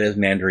Red Hat is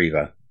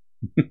Mandriva.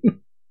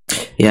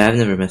 Yeah, I've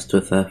never messed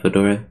with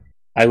Fedora.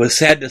 I was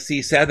sad to see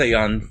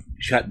Sabayon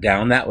shut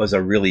down. That was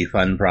a really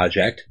fun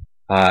project.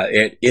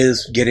 It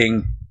is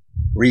getting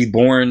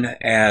reborn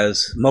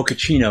as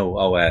Mochaccino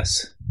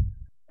OS.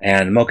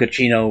 And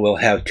Mochaccino will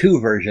have 2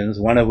 versions,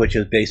 one of which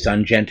is based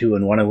on Gentoo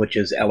and one of which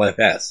is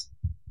LFS.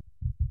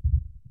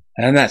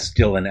 And that's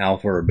still an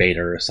alpha or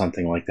beta or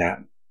something like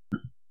that.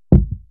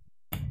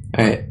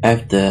 Alright, I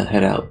have to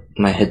head out.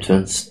 My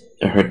headphones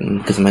are hurting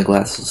because of my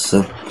glasses,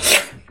 so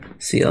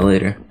see y'all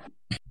later.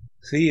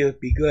 See you.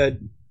 Be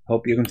good.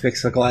 Hope you can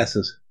fix the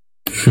glasses.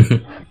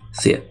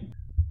 See ya.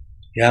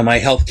 Yeah, my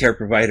healthcare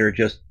provider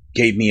just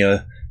gave me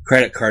a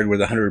credit card with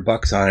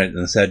 $100 on it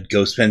and said,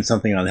 go spend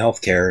something on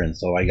healthcare, and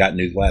so I got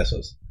new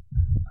glasses.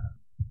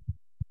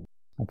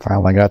 I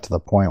finally got to the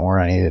point where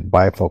I needed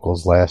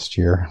bifocals last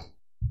year.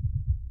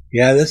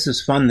 Yeah, this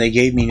is fun. They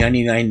gave me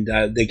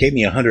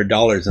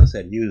 $100 and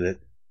said use it,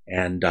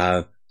 and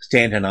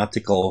Stanton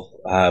Optical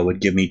would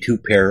give me 2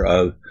 pair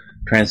of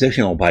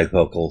transitional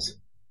bifocals.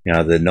 You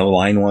know, the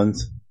no-line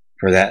ones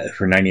for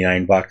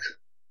 $99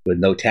 with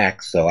no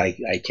tax, so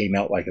I came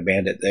out like a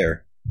bandit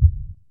there.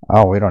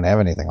 Oh, we don't have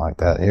anything like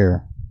that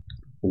here.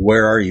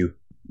 Where are you?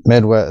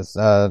 Midwest,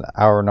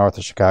 hour north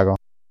of Chicago.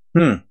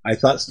 I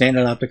thought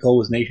Stanton Optical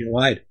was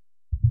nationwide.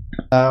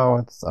 No,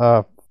 it's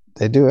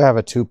they do have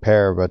a 2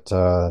 pair, but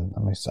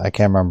let me see, I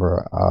can't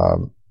remember.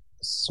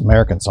 It's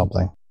American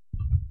something.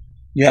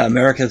 Yeah,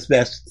 America's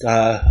Best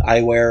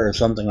Eyewear or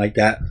something like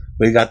that.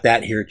 We got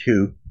that here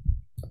too.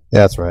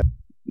 Yeah, that's right.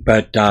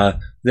 But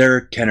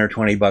they're $10 or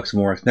 $20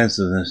 more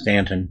expensive than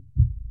Stanton.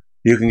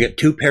 You can get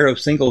 2 pair of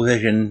single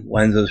vision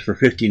lenses for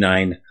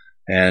 $59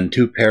 and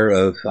 2 pair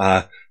of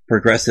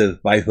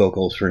progressive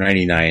bifocals for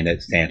 $99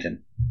 at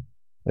Stanton.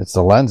 It's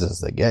the lenses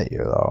that get you,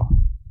 though.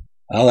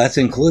 Oh, that's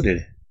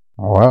included.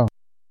 Oh, wow.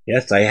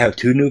 Yes, I have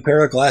 2 new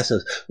pair of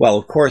glasses. Well,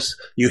 of course,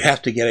 you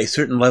have to get a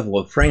certain level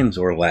of frames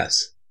or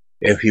less.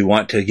 If you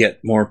want to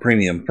get more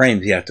premium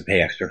frames, you have to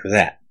pay extra for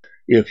that.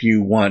 If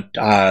you want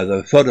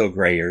the photo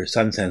gray or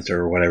sun sensor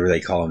or whatever they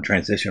call them,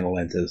 transitional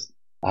lenses,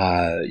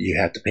 you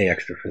have to pay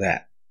extra for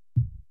that.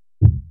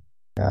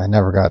 Yeah, I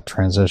never got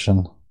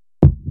transition.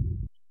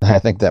 I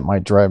think that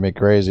might drive me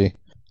crazy.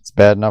 It's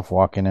bad enough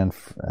walking in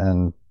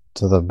and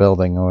to the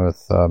building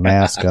with a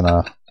mask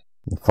and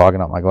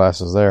fogging up my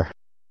glasses there.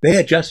 They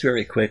adjust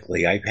very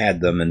quickly. I've had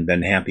them and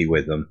been happy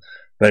with them.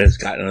 But it's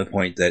gotten to the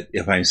point that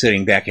if I'm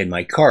sitting back in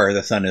my car,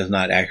 the sun is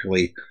not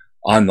actually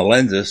on the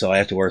lenses, so I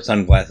have to wear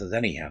sunglasses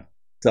anyhow.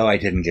 So I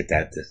didn't get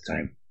that this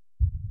time.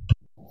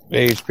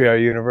 Hey,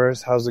 HPR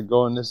Universe, how's it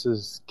going? This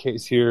is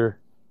Case here,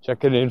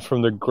 checking in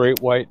from the Great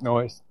White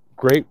North.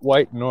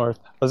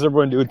 How's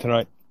everyone doing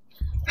tonight?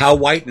 How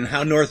white and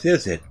how north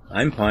is it?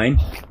 I'm fine.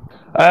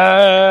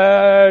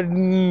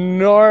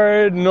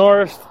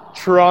 North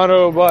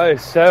Toronto by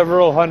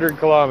several hundred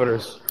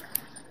kilometers.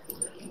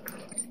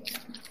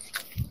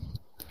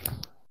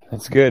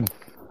 That's good.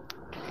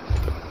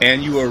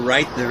 And you were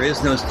right, there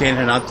is no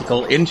Stanton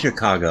Optical in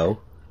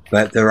Chicago,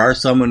 but there are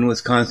some in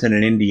Wisconsin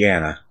and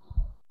Indiana.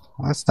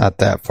 Well, that's not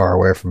that far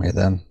away from me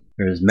then.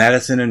 There's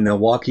Madison and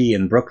Milwaukee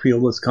and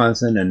Brookfield,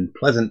 Wisconsin, and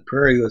Pleasant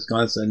Prairie,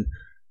 Wisconsin,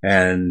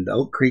 and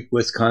Oak Creek,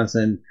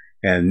 Wisconsin,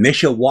 and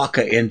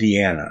Mishawaka,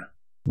 Indiana.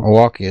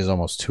 Milwaukee is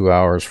almost 2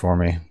 hours for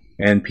me.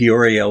 And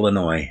Peoria,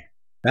 Illinois.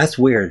 That's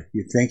weird.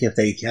 You'd think if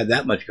they had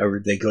that much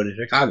coverage, they'd go to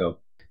Chicago.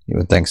 You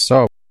would think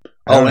so.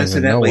 I don't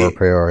even know where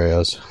Peoria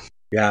is.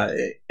 Yeah,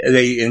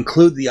 they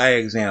include the eye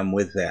exam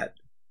with that.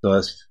 So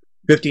it's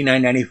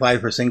 $59.95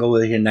 for single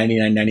vision,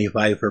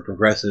 $99.95 for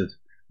progressive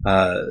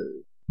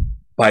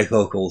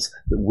bifocals.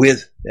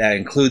 With that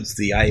includes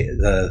the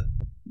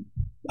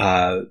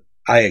eye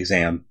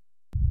exam.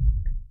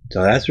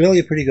 So that's really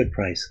a pretty good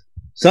price.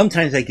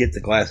 Sometimes I get the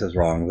glasses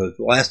wrong. The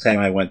last time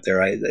I went there,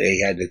 they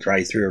had to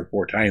try 3 or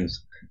 4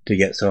 times to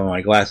get some of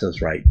my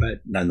glasses right, but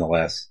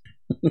nonetheless.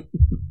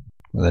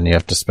 Well, then you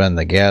have to spend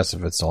the gas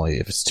if it's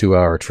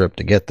 2-hour trip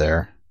to get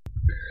there.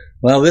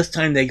 Well, this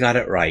time they got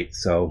it right,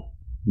 so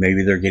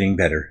maybe they're getting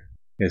better.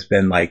 It's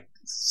been like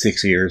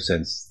 6 years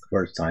since the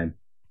first time.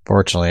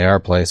 Fortunately, our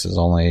place is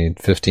only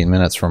 15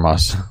 minutes from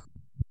us.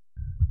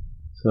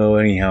 So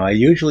anyhow, I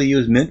usually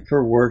use Mint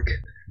for work.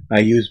 I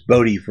use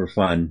Bodhi for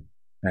fun.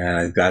 And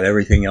I've got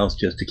everything else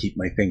just to keep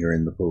my finger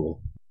in the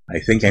pool. I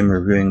think I'm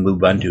reviewing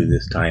Lubuntu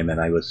this time, and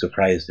I was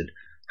surprised at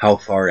how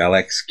far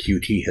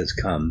LXQT has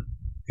come.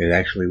 It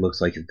actually looks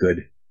like a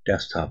good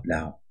desktop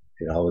now.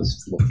 It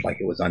always looked like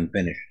it was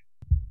unfinished.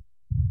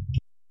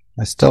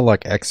 I still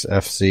like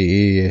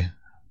XFCE.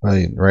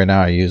 Right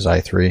now I use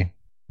i3.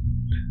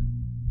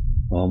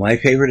 Well, my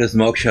favorite is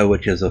Moksha,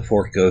 which is a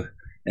fork of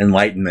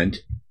Enlightenment,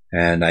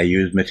 and I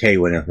use Mate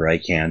whenever I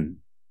can.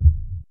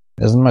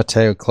 Isn't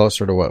Mate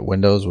closer to what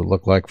Windows would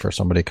look like for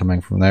somebody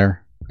coming from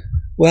there?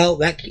 Well,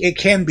 it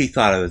can be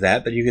thought of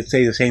that, but you could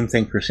say the same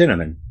thing for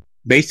Cinnamon.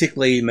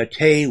 Basically,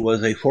 Mate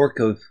was a fork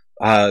of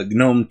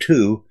GNOME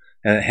 2,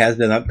 and it has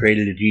been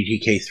upgraded to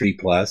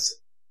GTK3+,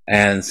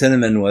 and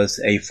Cinnamon was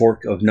a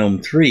fork of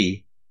GNOME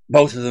 3,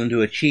 both of them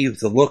to achieve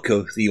the look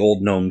of the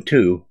old GNOME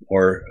 2,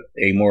 or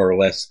a more or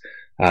less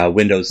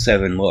Windows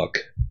 7 look.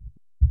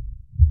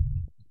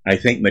 I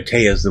think Mate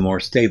is the more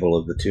stable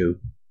of the two.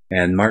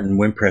 And Martin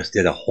Wimpress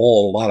did a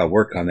whole lot of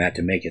work on that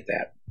to make it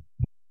that.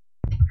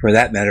 For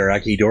that matter,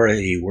 Aki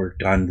Doherty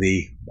worked on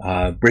the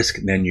Brisk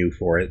menu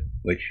for it,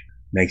 which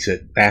makes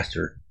it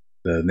faster.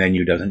 The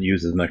menu doesn't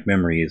use as much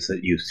memory as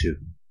it used to.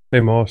 Hey,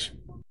 Moss.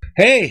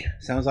 Hey,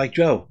 sounds like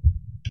Joe.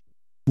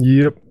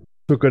 Yep,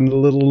 took a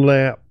little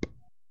nap.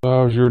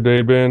 How's your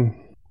day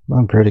been?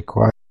 I'm pretty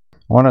quiet. I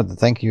wanted to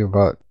thank you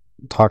about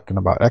talking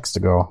about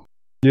X2Go.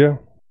 Yeah.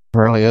 It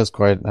really is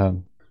quite a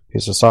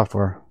piece of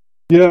software.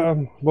 Yeah,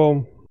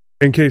 well,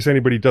 in case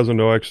anybody doesn't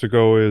know,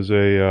 X2Go is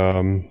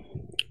a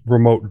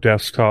remote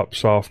desktop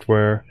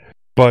software.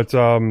 But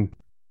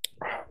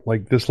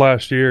like this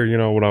last year,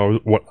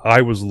 when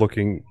I was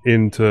looking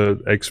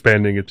into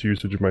expanding its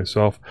usage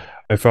myself,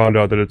 I found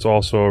out that it's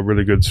also a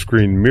really good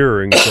screen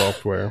mirroring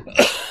software.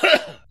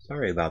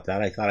 Sorry about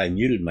that. I thought I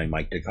muted my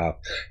mic to cough.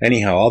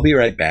 Anyhow, I'll be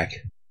right back.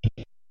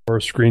 Or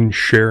screen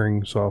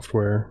sharing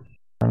software.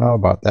 I don't know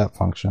about that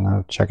function.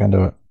 I'll check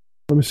into it.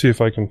 Let me see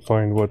if I can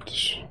find what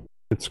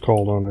it's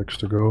called on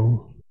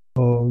X2Go.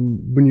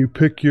 When you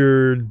pick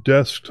your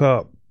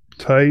desktop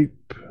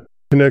type,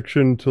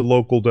 connection to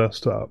local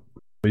desktop.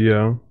 But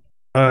yeah,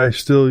 I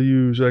still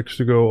use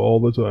X2Go all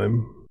the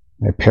time.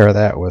 I pair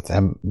that with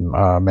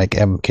make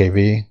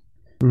MKV.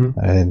 Mm-hmm.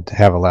 I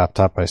have a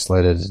laptop I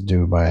slated to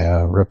do by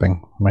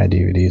ripping my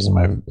DVDs and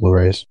my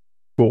Blu-rays.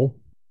 Cool.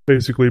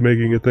 Basically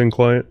making a thin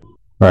client.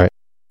 Right.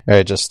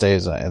 It just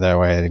stays that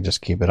way. I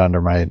just keep it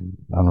under my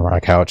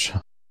couch.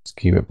 Just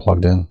keep it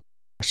plugged in.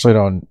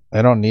 Actually,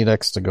 I don't need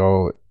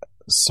X2Go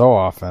so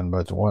often,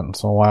 but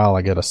once in a while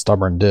I get a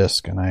stubborn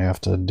disk and I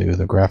have to do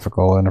the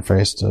graphical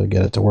interface to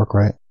get it to work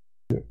right.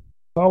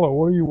 Tala,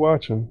 what are you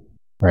watching?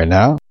 Right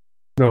now?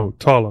 No,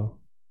 Tala.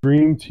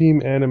 Dream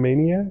Team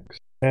Animaniacs?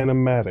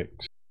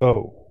 Animatics.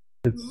 Oh.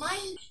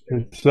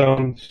 It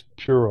sounds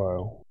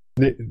puerile.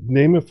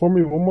 Name it for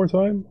me one more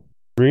time?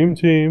 Dream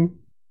Team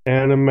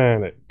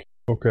Animatic.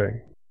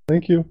 Okay.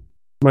 Thank you.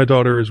 My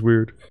daughter is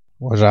weird.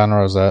 What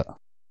genre is that?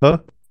 Huh?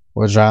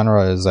 What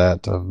genre is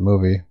that of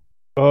movie?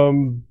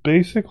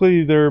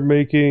 Basically they're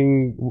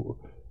making...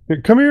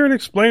 Here, come here and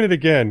explain it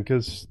again,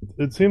 because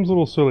it seems a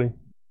little silly.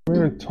 Come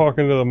here and talk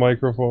into the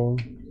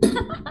microphone.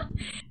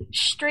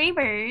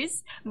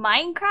 Streamers,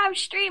 Minecraft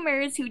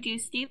streamers who do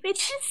stupid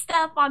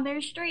stuff on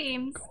their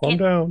streams Calm get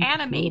down.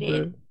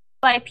 animated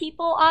by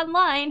people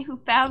online who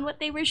found what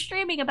they were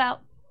streaming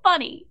about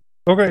funny.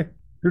 Okay,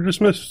 you're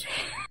dismissed.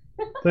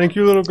 Thank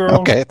you, little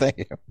girl. Okay, thank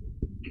you.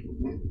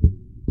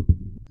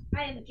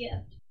 I have a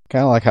gift.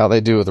 Kind of like how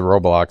they do with the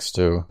Roblox,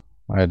 too.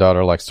 My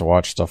daughter likes to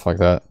watch stuff like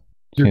that.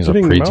 You're She's a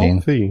getting preteen.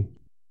 mouthy.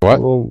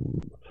 What? Well,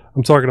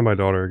 I'm talking to my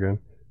daughter again.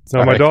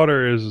 Now, Sorry. my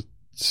daughter is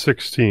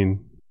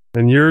 16.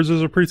 And yours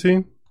is a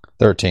preteen?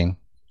 13.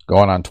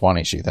 Going on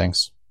 20, she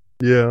thinks.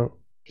 Yeah.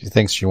 She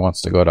thinks she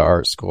wants to go to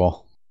art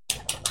school.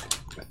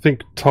 I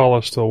think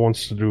Tala still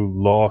wants to do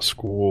law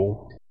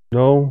school.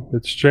 No,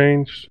 it's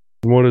changed.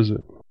 What is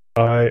it?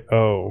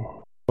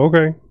 I.O.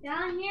 Okay.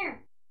 Down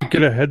here.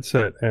 Get a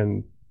headset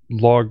and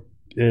log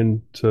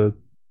in to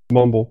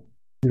Mumble.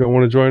 You don't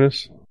want to join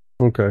us?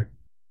 Okay.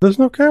 There's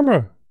no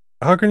camera.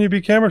 How can you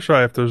be camera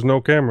shy if there's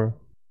no camera?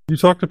 You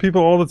talk to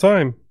people all the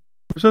time.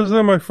 Who says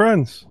they're my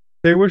friends?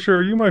 Hey, Wisher,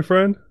 are you my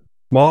friend?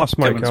 Moss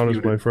might Kevin's count as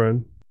muted. my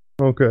friend.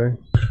 Okay.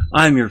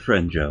 I'm your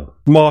friend, Joe.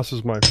 Moss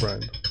is my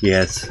friend.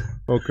 Yes.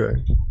 Okay.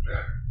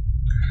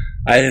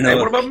 I don't know. Hey,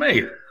 what about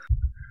me?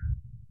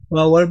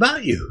 Well, what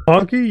about you?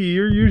 Honky,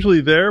 you're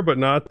usually there, but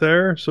not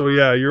there. So,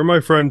 yeah, you're my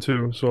friend,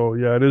 too. So,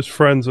 yeah, it is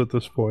friends at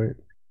this point.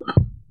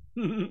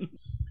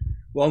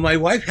 Well, my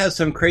wife has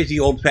some crazy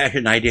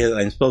old-fashioned idea that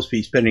I'm supposed to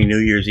be spending New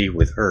Year's Eve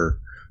with her,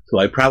 so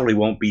I probably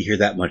won't be here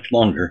that much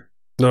longer.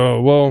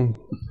 No, well,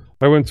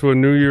 I went to a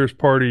New Year's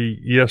party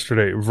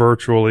yesterday,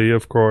 virtually,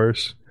 of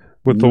course,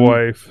 with the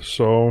wife.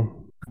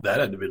 So That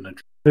had to be an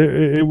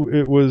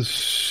it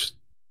was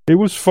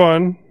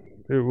fun.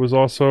 It was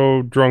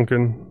also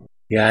drunken.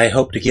 Yeah, I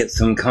hope to get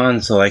some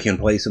cons so I can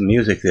play some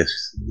music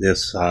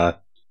this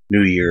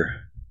New Year.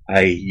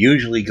 I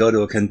usually go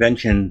to a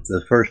convention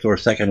the first or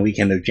second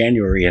weekend of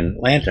January in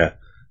Atlanta,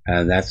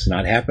 and that's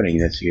not happening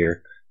this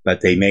year,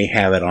 but they may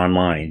have it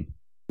online.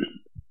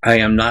 I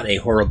am not a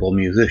horrible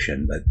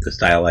musician, but the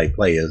style I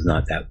play is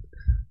not that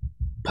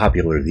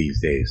popular these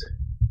days.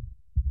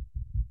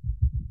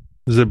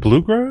 Is it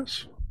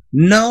bluegrass?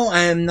 No,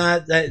 I am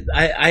not.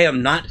 I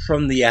am not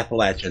from the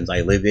Appalachians.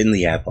 I live in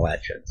the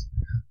Appalachians.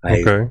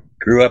 I Okay.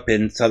 grew up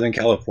in Southern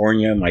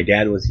California. My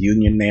dad was a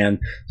union man,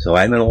 so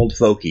I'm an old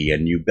folkie,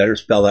 and you better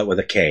spell that with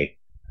a K.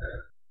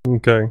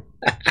 Okay.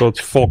 So it's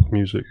folk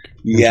music.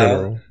 In Yeah.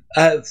 general.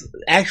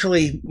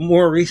 Actually,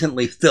 more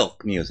recently,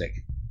 filk music.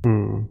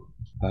 Hmm.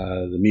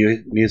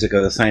 The music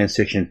of the science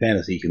fiction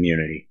fantasy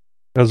community.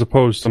 As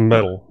opposed to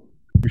metal.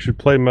 You should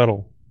play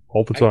metal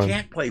all the I time.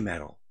 can't play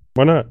metal.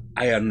 Why not?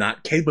 I am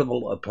not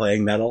capable of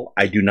playing metal.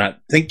 I do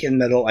not think in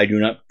metal. I do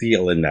not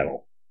feel in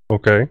metal.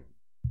 Okay.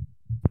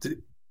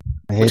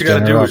 What you got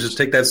to do is just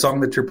take that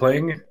song that you're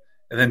playing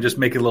and then just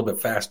make it a little bit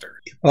faster.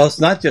 Well, it's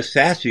not just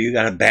faster. You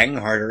got to bang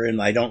harder,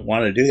 and I don't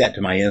want to do that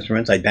to my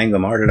instruments. I bang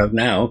them hard enough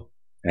now,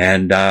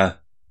 and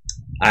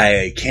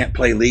I can't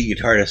play lead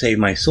guitar to save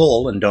my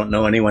soul, and don't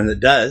know anyone that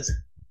does.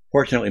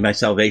 Fortunately, my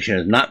salvation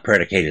is not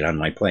predicated on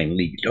my playing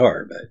lead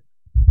guitar, but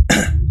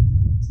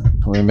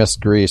We missed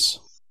Grease.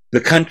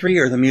 the country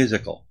or the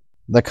musical.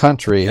 The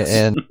country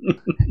in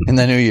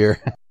the new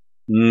year.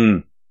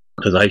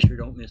 Because I sure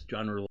don't miss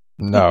John Rule.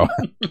 No.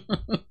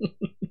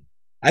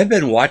 I've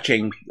been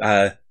watching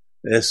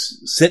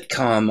this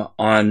sitcom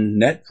on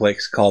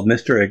Netflix called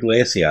Mr.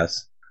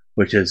 Iglesias,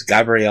 which is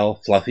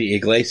Gabriel Fluffy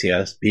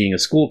Iglesias being a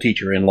school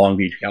teacher in Long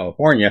Beach,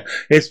 California.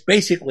 It's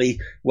basically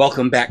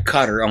Welcome Back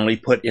Kotter, only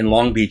put in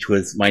Long Beach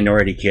with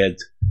minority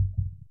kids.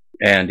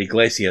 And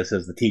Iglesias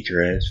as the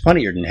teacher. And it's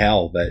funnier than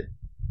hell, but...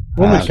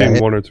 I've only seen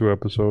one or two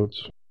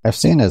episodes. I've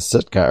seen his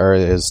sitcom or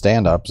his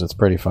stand-ups. It's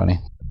pretty funny.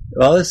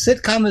 Well, this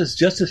sitcom is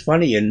just as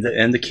funny, and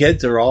the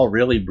kids are all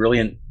really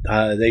brilliant.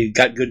 They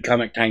got good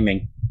comic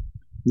timing.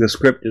 The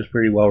script is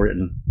pretty well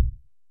written.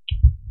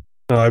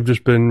 I've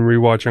just been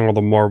rewatching all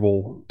the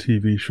Marvel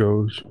TV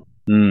shows.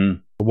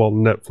 Well,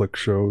 Netflix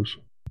shows.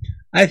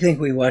 I think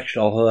we watched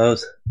all of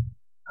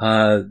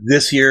those.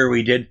 This year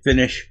we did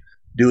finish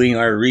doing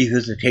our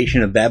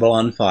revisitation of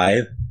Babylon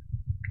 5,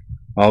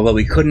 although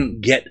we couldn't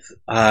get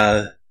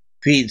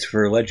feeds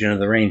for Legend of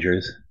the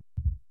Rangers.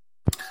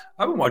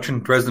 I've been watching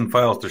Dresden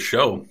Files, the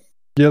show.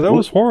 Yeah, that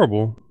was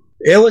horrible.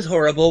 It was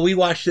horrible. We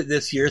watched it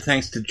this year,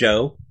 thanks to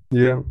Joe.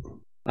 Yeah.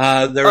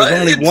 There was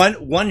only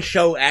one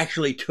show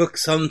actually took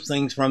some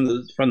things from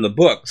the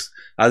books,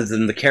 other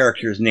than the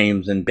characters'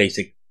 names and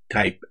basic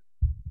type.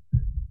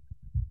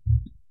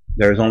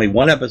 There was only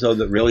one episode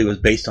that really was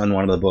based on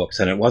one of the books,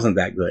 and it wasn't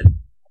that good.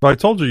 I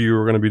told you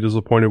were going to be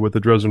disappointed with the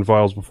Dresden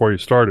Files before you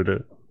started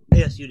it.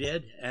 Yes, you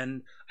did,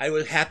 and I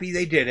was happy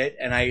they did it,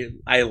 and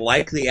I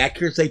like the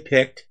actors they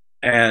picked,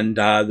 and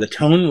the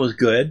tone was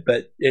good,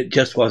 but it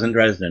just wasn't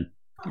Dresden.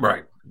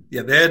 Right.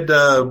 Yeah, they had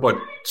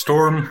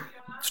Stormwatch.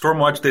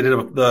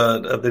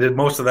 They did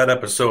most of that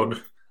episode,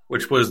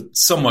 which was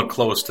somewhat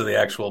close to the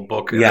actual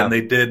book. And then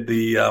they did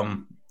the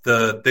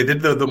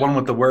one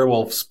with the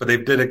werewolves, but they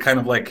did it kind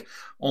of like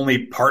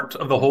only part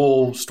of the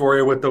whole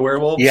story with the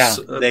werewolves. Yeah,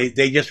 they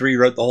just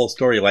rewrote the whole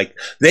story. Like,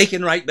 they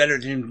can write better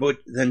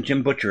than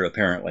Jim Butcher,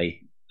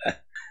 apparently.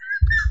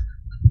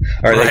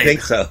 or they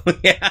think so.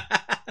 Yeah.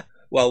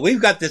 Well,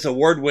 we've got this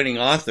award-winning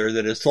author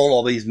that has sold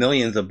all these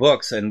millions of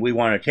books, and we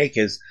want to take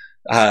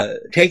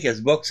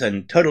his books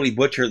and totally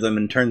butcher them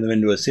and turn them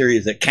into a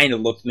series that kind of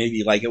looks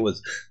maybe like it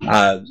was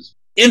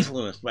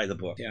influenced by the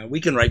book. Yeah,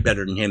 we can write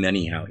better than him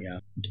anyhow. Yeah.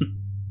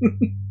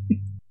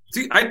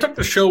 See, I took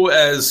the show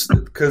as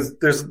because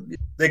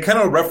they kind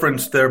of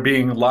reference there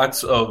being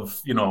lots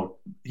of,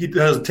 he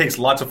takes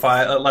lots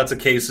of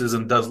cases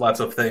and does lots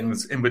of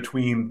things in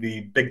between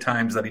the big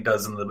times that he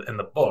does in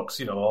the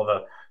books. All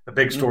the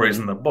big stories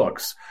in the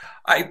books.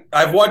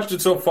 I've watched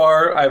it so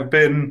far.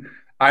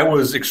 I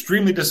was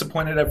extremely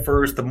disappointed at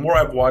first. The more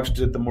I've watched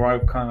it, the more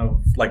I've kind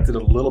of liked it a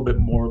little bit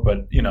more.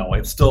 But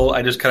it's still,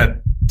 I just kind of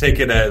take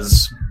it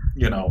as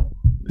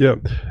Yeah,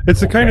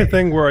 it's the kind of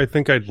thing where I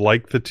think I'd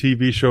like the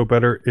TV show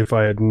better if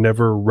I had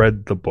never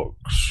read the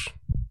books.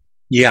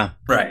 Yeah.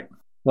 Right.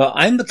 Well,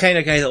 I'm the kind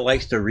of guy that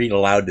likes to read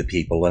aloud to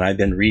people, and I've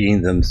been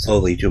reading them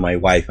slowly to my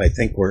wife. I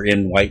think we're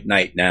in White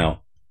Knight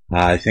now.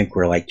 I think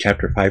we're like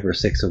chapter 5 or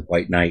 6 of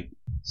White Knight.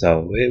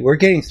 So we're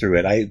getting through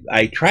it.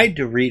 I tried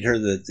to read her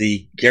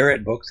the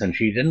Garrett books, and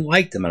she didn't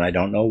like them, and I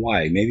don't know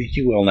why. Maybe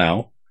she will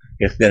now.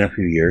 It's been a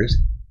few years.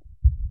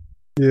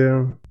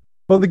 Yeah.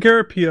 Well, the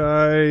Garrett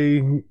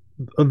PI,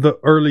 the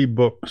early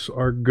books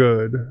are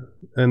good,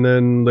 and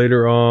then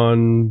later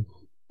on...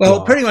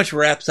 Well, it pretty much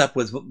wraps up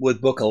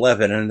with book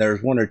 11, and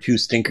there's 1 or 2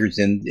 stinkers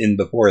in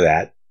before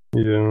that.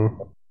 Yeah.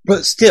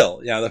 But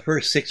still, the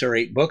first 6 or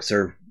 8 books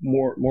are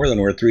more than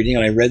worth reading,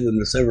 and I read them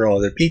to several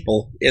other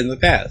people in the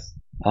past.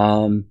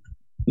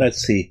 Let's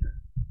see.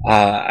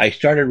 I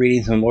started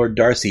reading some Lord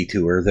Darcy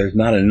to her. There's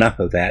not enough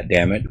of that,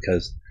 damn it,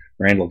 because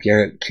Randall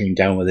Garrett came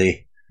down with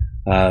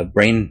a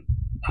brain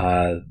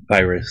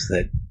virus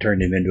that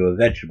turned him into a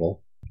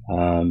vegetable.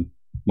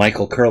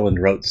 Michael Kurland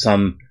wrote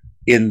some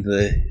in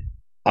the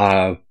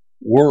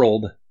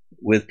World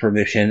with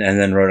permission, and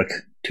then wrote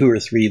 2 or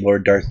 3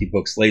 Lord Darcy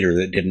books later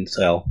that didn't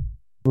sell.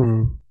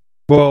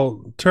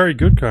 Well, Terry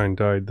Goodkind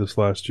died this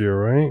last year,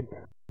 right?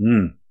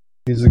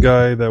 He's the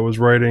guy that was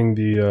writing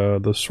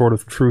the Sword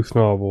of Truth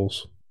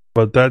novels.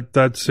 But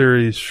that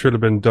series should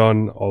have been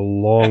done a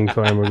long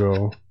time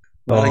ago.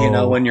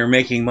 Well, when you're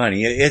making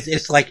money,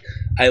 it's like,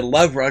 I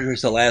love Roger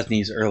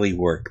Zelazny's early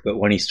work, but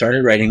when he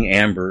started writing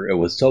Amber, it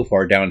was so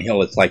far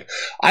downhill. It's like,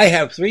 I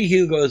have 3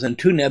 Hugos and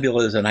 2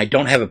 Nebulas, and I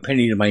don't have a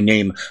penny to my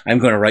name. I'm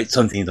going to write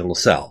something that'll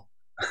sell.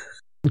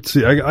 Let's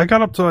see, I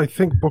got up to, I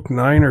think, book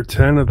 9 or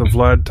 10 of the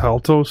Vlad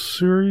Taltos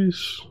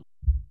series.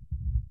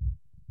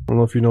 I don't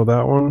know if you know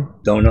that one.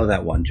 Don't know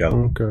that one,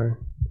 Joe. Okay.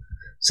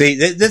 See,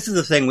 this is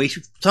the thing.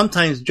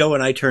 Sometimes Joe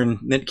and I turn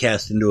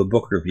Mintcast into a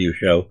book review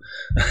show.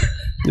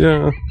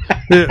 Yeah.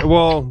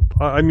 Well,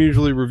 I'm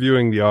usually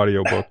reviewing the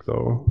audiobook,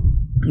 though.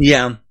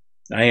 Yeah.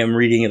 I am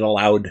reading it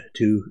aloud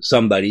to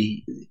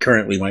somebody,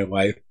 currently my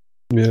wife.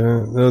 Yeah,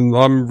 and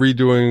I'm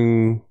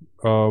redoing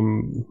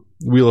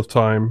Wheel of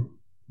Time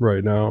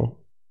right now.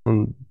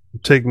 I'm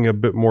taking a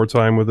bit more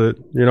time with it.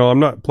 I'm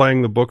not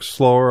playing the books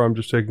slower. I'm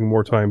just taking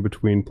more time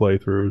between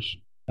playthroughs.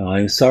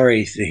 I'm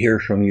sorry to hear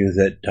from you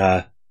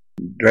that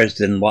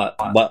Dresden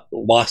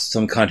lost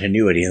some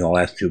continuity in the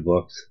last 2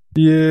 books.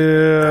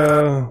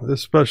 Yeah,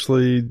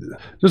 especially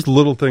just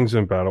little things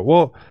in battle.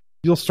 Well,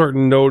 you'll start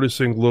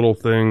noticing little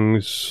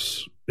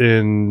things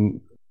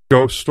in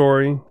Ghost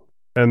Story,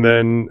 and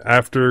then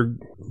after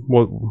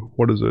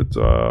what is it?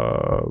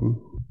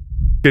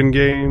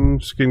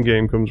 Skin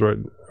Game comes right,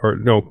 or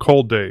no,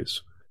 Cold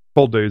Days.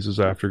 Cold Days is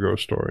after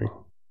Ghost Story.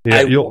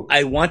 Yeah,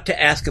 I want to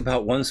ask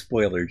about one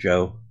spoiler,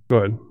 Joe. Go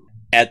ahead.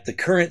 At the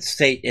current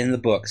state in the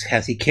books,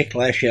 has he kicked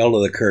Lashiel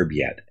to the curb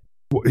yet?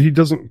 Well, he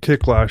doesn't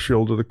kick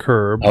Lashiel to the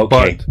curb,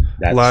 okay,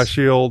 but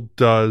Lashiel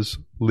does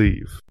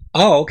leave.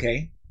 Oh,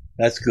 okay.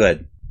 That's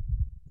good.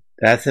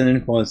 That's an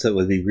influence that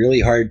would be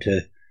really hard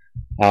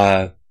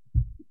to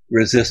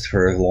resist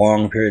for a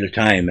long period of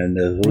time.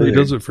 And he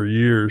does it for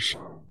years.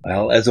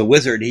 Well, as a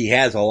wizard, he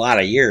has a lot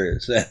of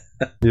years.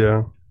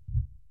 Yeah.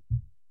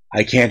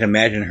 I can't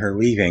imagine her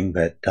leaving,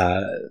 but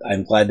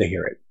I'm glad to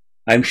hear it.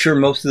 I'm sure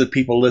most of the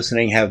people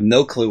listening have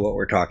no clue what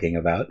we're talking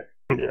about.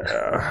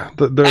 Yeah,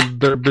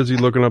 they're busy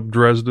looking up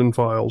Dresden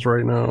Files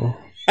right now.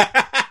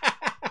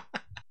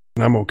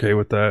 I'm okay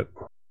with that.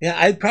 Yeah,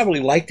 I'd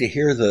probably like to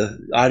hear the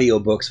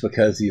audiobooks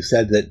because you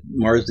said that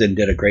Marsden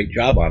did a great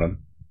job on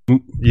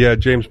them. Yeah,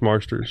 James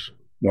Marsters.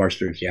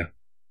 Marsters, yeah.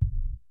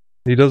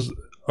 He does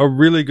a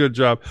really good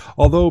job.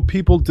 Although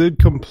people did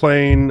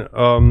complain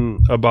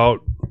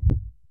about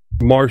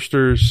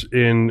Marsters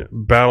in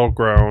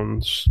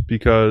Battlegrounds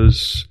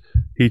because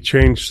he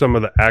changed some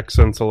of the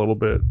accents a little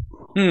bit.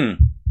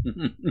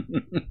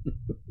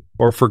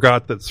 Or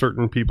forgot that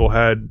certain people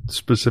had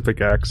specific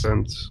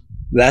accents.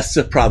 That's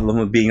the problem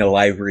with being a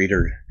live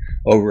reader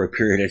over a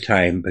period of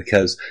time,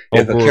 because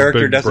if a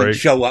character doesn't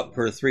show up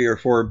for 3 or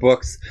 4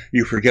 books,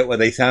 you forget what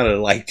they sounded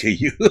like to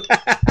you.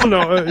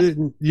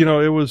 No,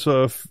 it was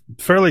a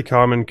fairly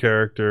common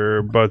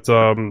character, but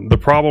the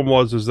problem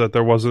is that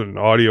there wasn't an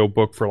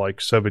audiobook for like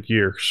 7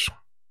 years.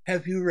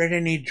 Have you read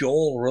any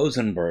Joel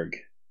Rosenberg?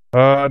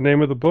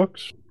 Name of the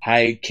books?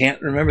 I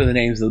can't remember the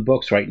names of the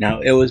books right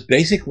now. It was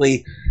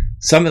basically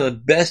some of the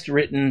best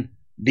written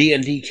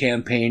D&D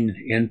campaign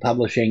in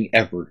publishing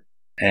ever.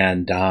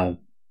 And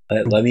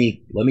let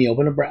me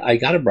open I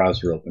got a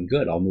browser open.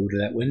 Good. I'll move to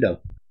that window.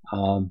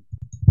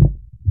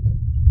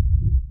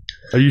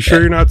 Are you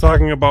sure you're not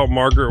talking about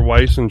Margaret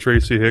Weiss and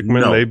Tracy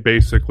Hickman? No. They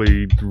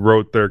basically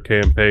wrote their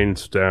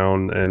campaigns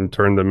down and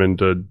turned them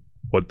into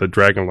what the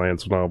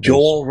Dragonlance novels.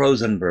 Joel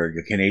Rosenberg,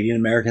 a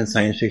Canadian-American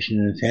science fiction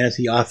and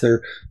fantasy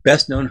author,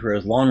 best known for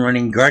his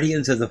long-running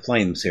Guardians of the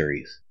Flame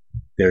series.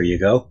 There you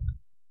go.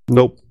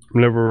 Nope,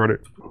 never read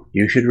it.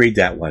 You should read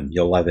that one.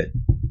 You'll love it.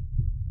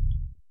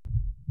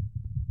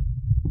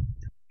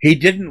 He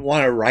didn't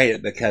want to write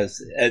it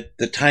because at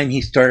the time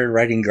he started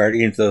writing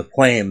Guardians of the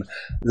Flame,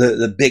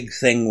 the big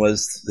thing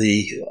was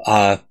the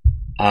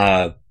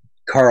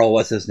Carl,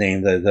 what's his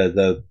name?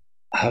 The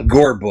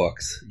Gore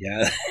books.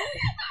 Yeah.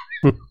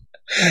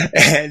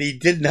 And he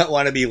did not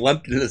want to be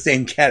lumped into the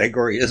same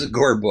category as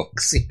Gore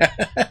books.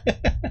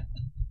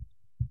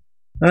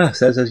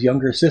 Says his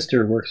younger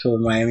sister works for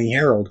the Miami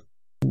Herald.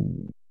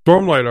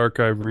 Stormlight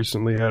Archive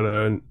recently had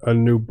a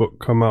new book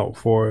come out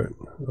for it,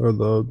 or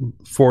the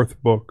 4th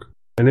book,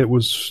 and it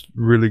was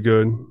really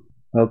good.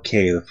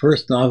 Okay, the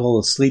first novel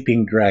is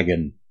Sleeping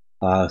Dragon.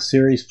 A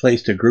series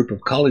placed a group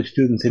of college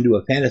students into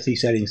a fantasy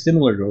setting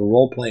similar to a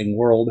role-playing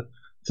world.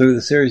 Through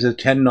the series of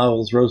 10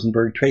 novels,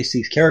 Rosenberg traced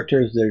these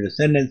characters, their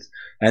descendants,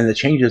 and the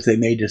changes they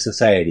made to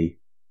society.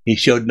 He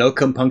showed no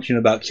compunction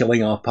about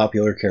killing off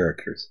popular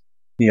characters.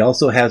 He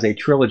also has a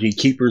trilogy,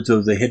 Keepers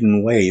of the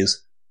Hidden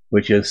Ways,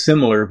 which is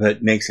similar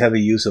but makes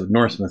heavy use of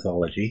Norse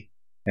mythology.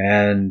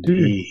 And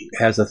he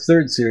has a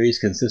 3rd series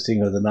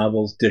consisting of the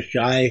novels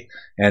Deshai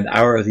and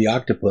Hour of the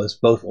Octopus,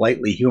 both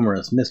lightly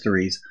humorous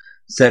mysteries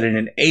set in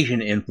an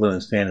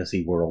Asian-influenced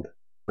fantasy world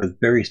with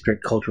very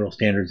strict cultural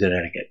standards and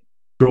etiquette.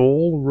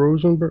 Joel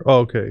Rosenberg? Oh,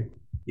 okay.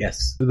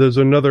 Yes. There's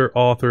another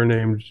author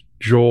named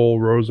Joel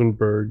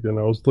Rosenberg, and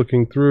I was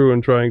looking through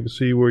and trying to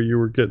see where you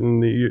were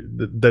getting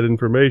that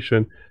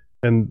information.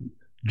 And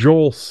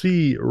Joel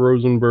C.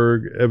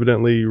 Rosenberg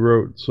evidently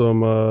wrote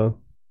some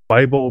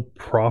Bible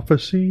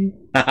prophecy.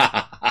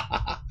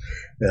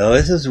 Well,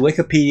 this is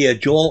Wikipedia.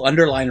 Joel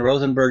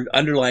 _Rosenberg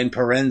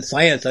 _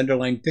 science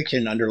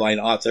 _fiction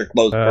 _author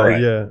close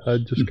paren. Yeah, I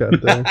just got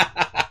there.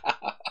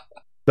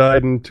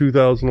 Died in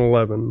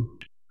 2011.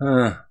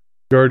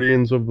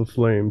 Guardians of the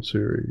Flame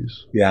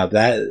series. Yeah,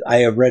 that I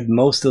have read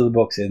most of the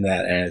books in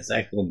that, and it's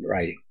excellent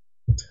writing.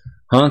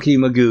 Honky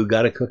Magoo,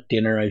 gotta cook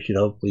dinner. I should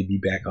hopefully be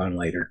back on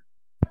later.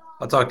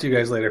 I'll talk to you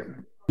guys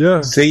later.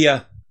 Yeah. See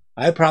ya.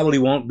 I probably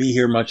won't be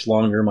here much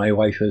longer. My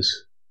wife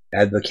is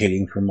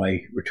advocating for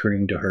my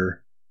returning to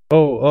her.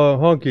 Oh,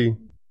 Honky.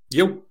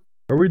 Yep.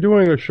 Are we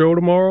doing a show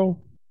tomorrow?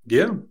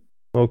 Yeah.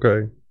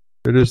 Okay.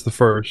 It is the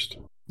 1st.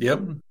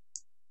 Yep.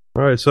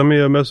 All right, send me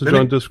a message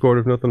on Discord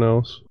if nothing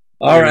else.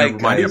 All right,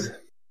 guys.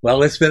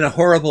 Well, it's been a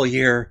horrible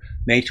year.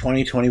 May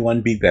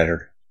 2021 be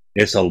better.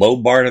 It's a low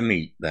bar to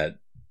meet, that,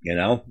 you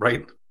know?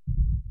 Right.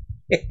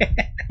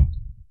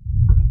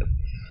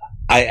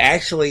 I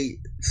actually,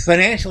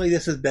 financially,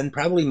 this has been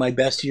probably my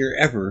best year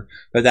ever,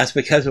 but that's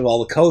because of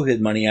all the COVID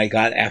money I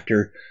got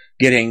after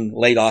getting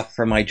laid off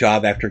from my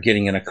job after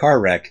getting in a car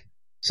wreck.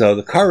 So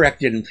the car wreck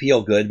didn't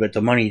feel good, but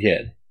the money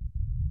did.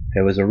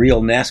 It was a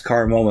real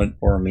NASCAR moment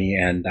for me,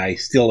 and I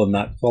still am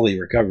not fully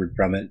recovered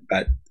from it,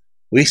 but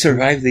we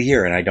survived the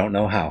year, and I don't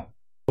know how.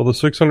 Well, the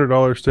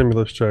 $600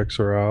 stimulus checks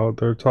are out.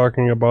 They're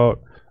talking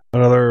about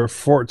another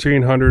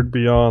 $1,400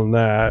 beyond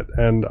that,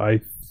 and I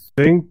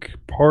think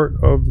part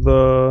of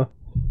the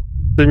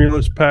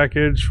stimulus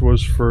package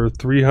was for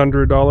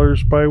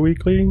 $300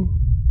 biweekly.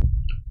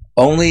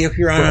 Only if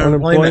you're on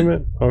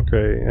unemployment.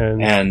 Okay,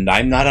 and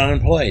I'm not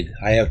unemployed.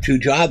 I have 2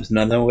 jobs,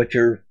 none of which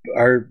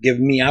are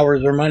giving me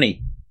hours or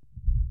money.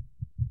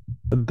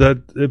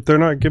 That if they're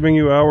not giving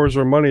you hours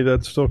or money,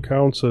 that still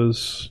counts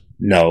as...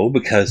 No,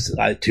 because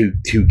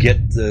to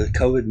get the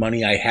COVID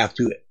money, I have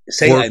to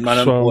say I'm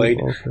unemployed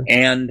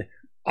and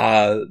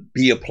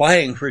be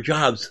applying for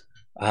jobs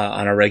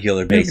on a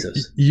regular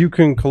basis. You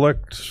can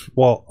collect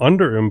while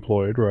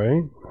underemployed,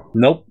 right?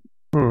 Nope.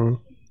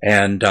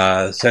 And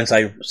since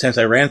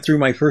I ran through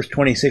my first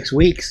 26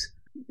 weeks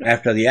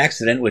after the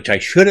accident, which I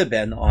should have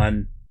been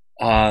on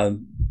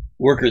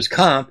workers'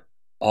 comp,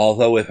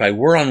 although if I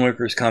were on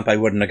workers' comp, I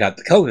wouldn't have got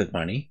the COVID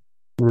money.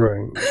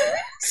 Right.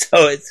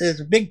 So it's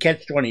a big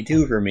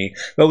catch-22 for me.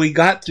 But we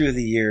got through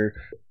the year.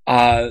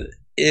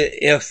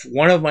 If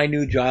one of my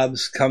new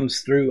jobs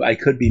comes through, I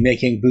could be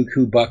making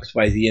buku bucks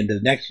by the end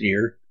of next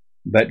year.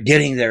 But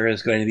getting there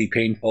is going to be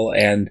painful,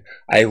 and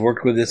I've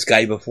worked with this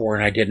guy before,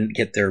 and I didn't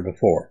get there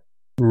before.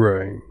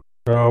 Right.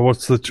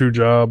 What's the 2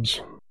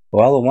 jobs?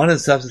 Well, the one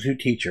is substitute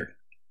teacher.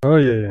 Oh,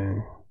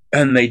 yeah.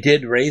 And they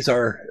did raise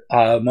our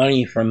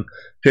money from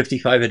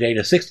 $55 a day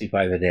to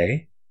 $65 a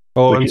day.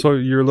 Oh, and so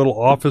your little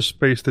office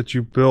space that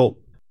you built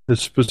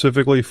is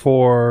specifically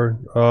for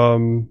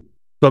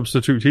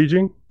substitute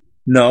teaching?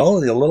 No,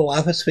 the little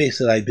office space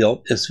that I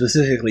built is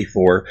specifically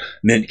for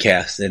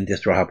Mintcast and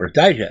Distro Hopper's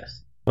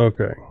Digest.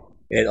 Okay.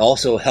 It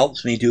also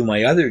helps me do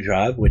my other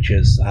job, which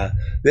is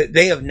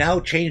they have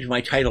now changed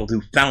my title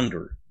to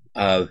founder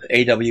of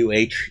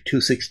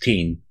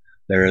AWH216.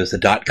 There is a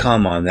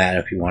 .com on that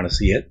if you want to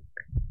see it.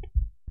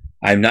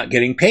 I'm not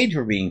getting paid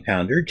for being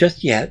founder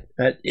just yet,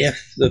 but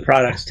if the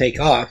products take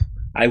off,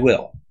 I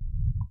will.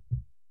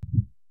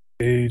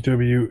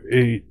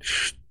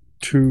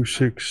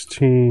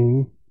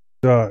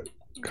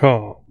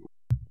 AWH216.com.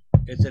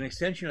 It's an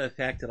extension of the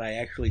fact that I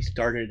actually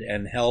started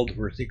and held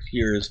for 6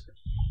 years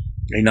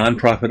a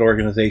nonprofit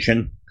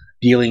organization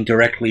dealing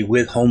directly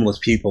with homeless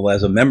people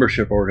as a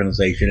membership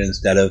organization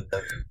instead of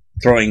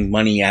throwing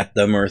money at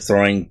them or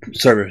throwing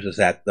services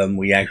at them.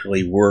 We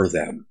actually were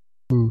them.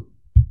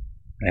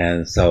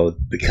 And so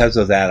because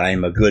of that,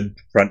 I'm a good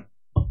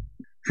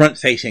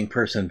front-facing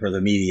person for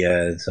the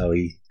media, and so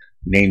he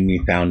named me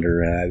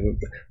founder.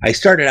 I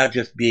started out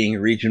just being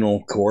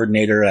regional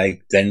coordinator.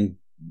 Then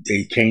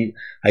they changed,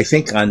 I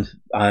think on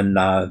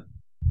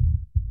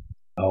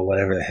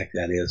whatever the heck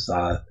that is,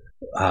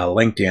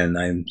 LinkedIn,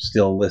 I'm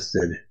still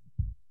listed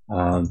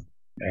as,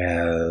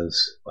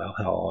 well,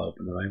 hell, I'll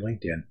open my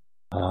LinkedIn.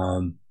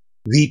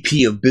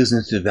 VP of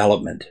Business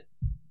Development.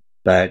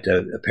 But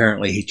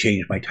apparently he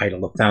changed my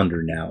title to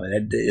founder now.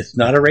 And it's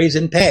not a raise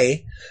in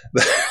pay,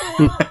 but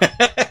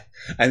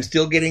I'm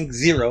still getting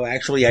zero.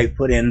 Actually, I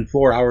put in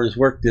 4 hours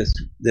work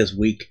this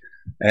week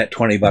at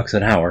 $20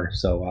 an hour,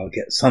 so I'll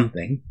get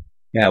something.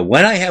 Yeah,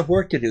 when I have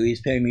work to do,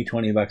 he's paying me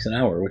 $20 an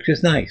hour, which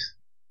is nice.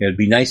 It would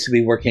be nice to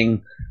be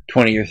working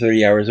 20 or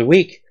 30 hours a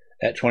week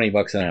at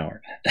 $20 an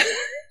hour.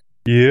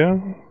 Yeah.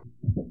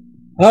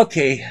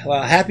 Okay,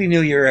 well, Happy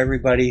New Year,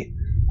 everybody.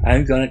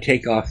 I'm going to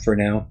take off for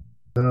now.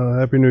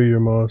 Happy New Year,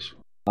 Moss.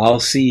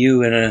 I'll see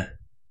you in on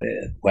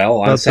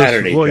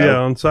Saturday. Well, Joe. yeah,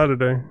 on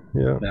Saturday.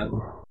 Yeah.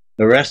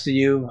 The rest of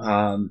you,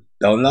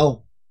 don't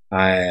know.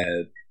 I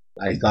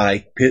thought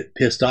I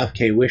pissed off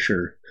Kay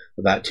Wisher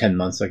about 10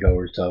 months ago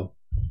or so.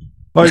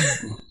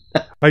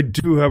 I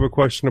do have a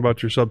question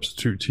about your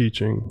substitute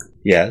teaching.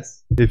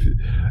 Yes.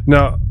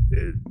 Now,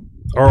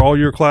 are all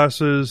your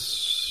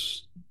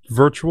classes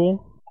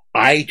virtual?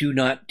 I do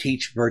not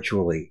teach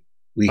virtually.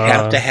 We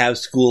have to have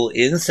school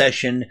in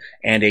session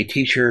and a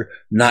teacher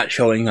not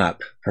showing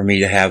up for me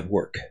to have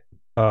work.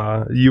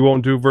 You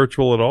won't do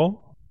virtual at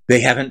all? They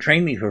haven't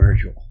trained me for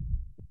virtual.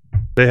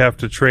 They have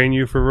to train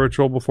you for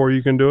virtual before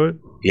you can do it?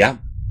 Yeah.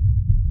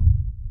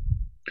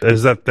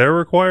 Is that their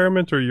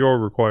requirement or your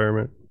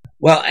requirement?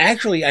 Well,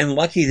 actually, I'm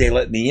lucky they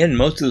let me in.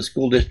 Most of the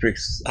school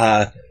districts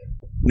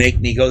make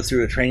me go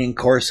through a training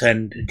course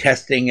and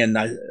testing and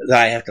that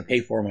I have to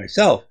pay for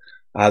myself.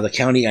 The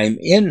county I'm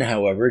in,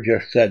 however,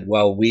 just said,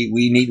 well, we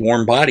need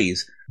warm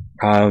bodies.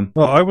 Well,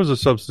 I was a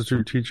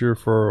substitute teacher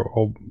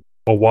for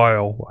a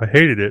while. I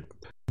hated it.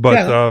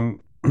 But,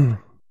 yeah.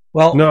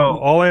 Well, no,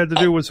 all I had to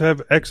do was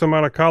have X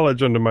amount of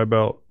college under my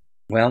belt.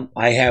 Well,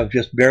 I have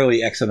just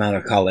barely X amount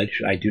of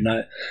college. I do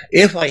not.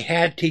 If I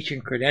had teaching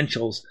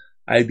credentials,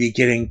 I'd be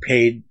getting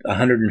paid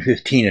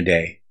 $115 a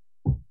day.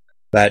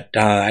 But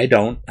I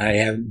don't.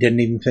 Didn't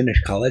even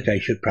finish college. I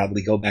should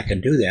probably go back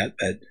and do that.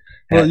 But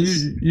well,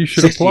 you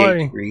should apply.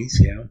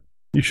 Degrees, yeah.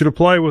 You should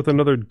apply with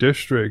another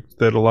district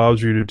that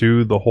allows you to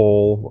do the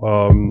whole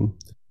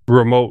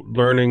remote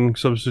learning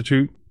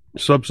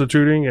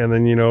substituting, and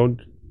then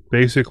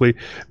basically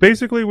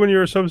when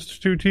you're a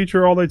substitute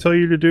teacher, all they tell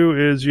you to do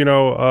is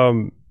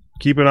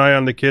keep an eye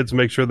on the kids,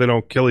 make sure they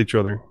don't kill each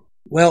other.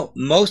 Well,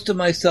 most of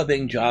my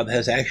subbing job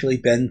has actually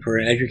been for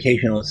an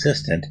educational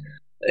assistant.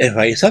 If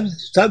I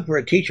sub for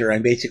a teacher,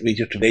 I'm basically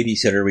just a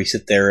babysitter. We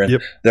sit there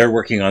and they're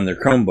working on their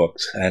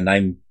Chromebooks, and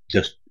I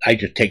just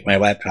take my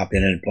laptop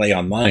in and play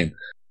online.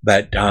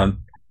 But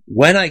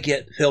when I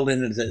get filled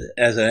in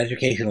as an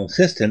educational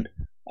assistant,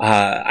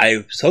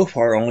 I've so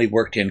far only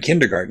worked in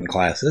kindergarten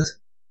classes,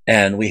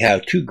 and we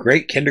have 2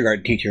 great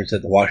kindergarten teachers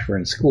at the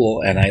Washburn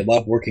School, and I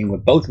love working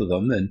with both of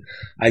them, and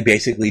I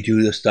basically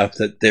do the stuff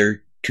that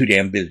they're too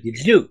damn busy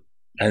to do.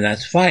 And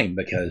that's fine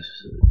because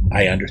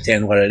I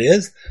understand what it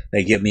is.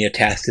 They give me a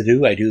task to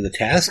do. I do the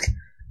task.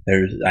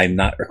 I'm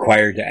not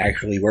required to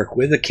actually work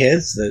with the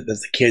kids. The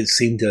kids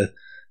seem to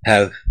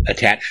have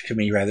attached to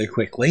me rather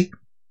quickly.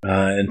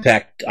 In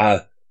fact,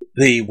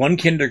 the one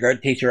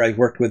kindergarten teacher I've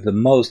worked with the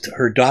most,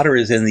 her daughter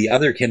is in the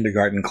other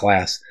kindergarten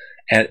class.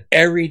 And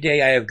every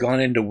day I have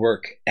gone into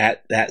work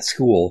at that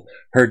school,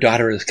 her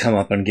daughter has come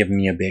up and given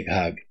me a big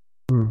hug.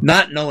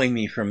 Not knowing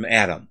me from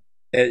Adam.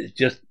 It's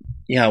just,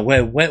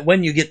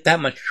 when you get that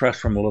much trust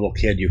from a little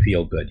kid, you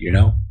feel good,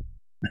 Yeah.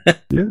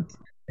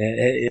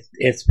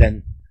 It's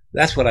been,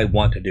 that's what I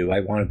want to do.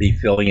 I want to be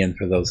filling in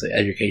for those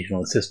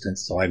educational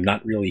assistants, so I'm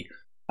not really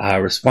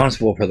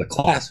responsible for the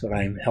class, but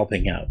I'm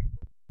helping out.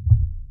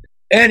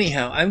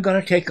 Anyhow, I'm going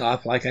to take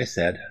off, like I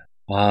said.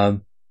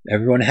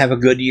 Everyone have a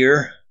good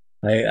year.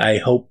 I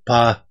hope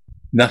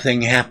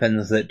nothing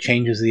happens that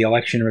changes the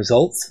election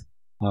results.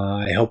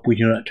 I hope we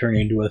do not turn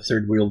into a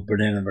third-wheeled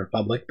banana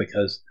republic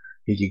because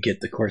he could get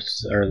the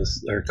courts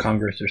or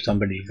Congress or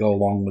somebody to go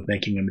along with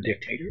making him a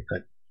dictator.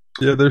 But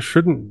yeah, there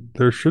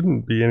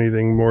shouldn't be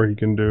anything more he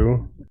can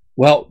do.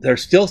 Well,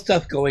 there's still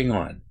stuff going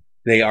on.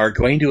 They are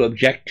going to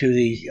object to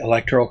the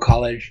Electoral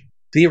College.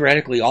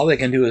 Theoretically, all they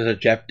can do is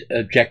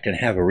object and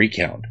have a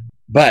recount.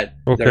 But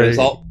there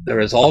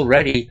is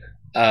already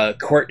a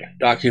court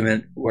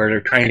document where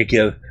they're trying to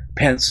give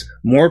Pence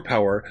more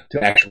power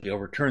to actually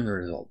overturn the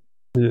result.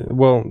 Yeah,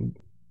 well,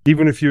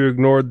 even if you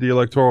ignored the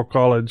Electoral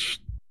College,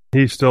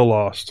 he still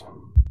lost.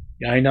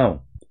 Yeah, I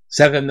know.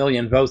 7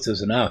 million votes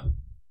is enough.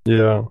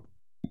 Yeah.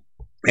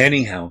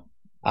 Anyhow,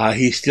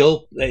 he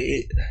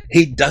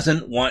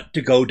doesn't want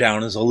to go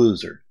down as a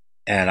loser.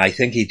 And I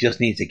think he just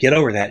needs to get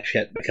over that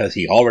shit because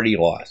he already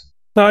lost.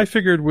 Now, I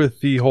figured with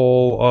the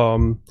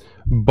whole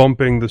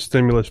bumping the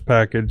stimulus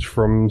package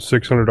from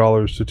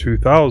 $600 to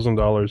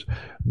 $2,000,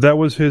 that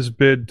was his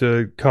bid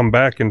to come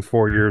back in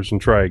 4 years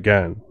and try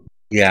again.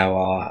 Yeah,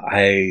 well,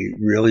 I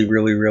really,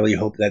 really, really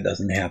hope that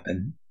doesn't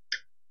happen.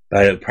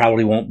 But it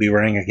probably won't be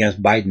running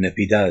against Biden if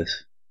he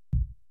does.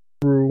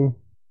 True.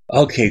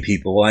 Okay,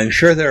 people. I'm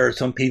sure there are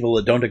some people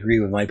that don't agree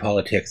with my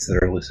politics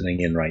that are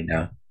listening in right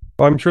now.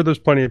 I'm sure there's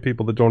plenty of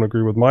people that don't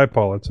agree with my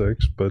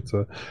politics, but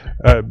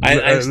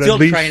I'm still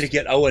trying to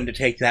get Owen to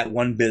take that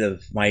one bit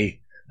of my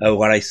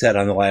what I said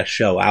on the last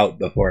show out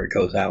before it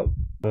goes out.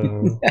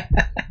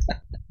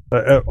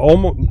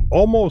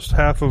 Almost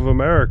half of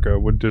America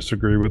would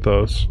disagree with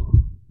us.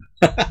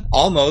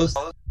 Almost.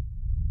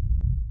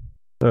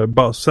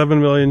 About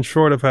 7 million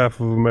short of half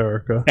of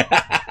America.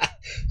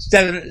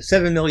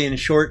 7 million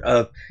short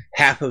of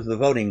half of the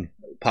voting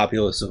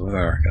populace of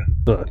America.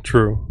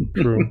 True.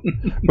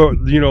 But,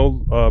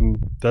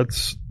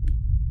 that's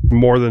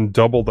more than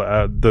double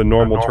the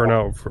normal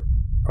turnout for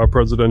a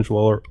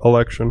presidential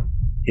election.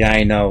 Yeah,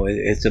 I know.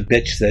 It's a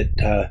bitch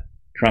that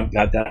Trump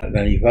got that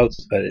many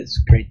votes, but it's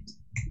great.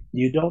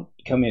 You don't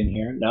come in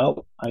here.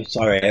 No, I'm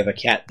sorry. I have a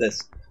cat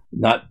that's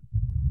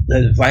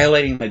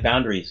violating my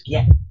boundaries.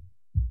 Yeah.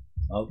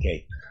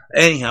 Okay.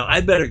 Anyhow,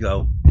 I better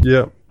go.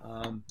 Yeah.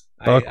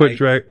 I'll quit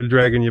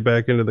dragging you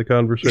back into the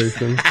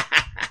conversation.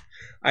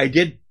 I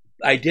did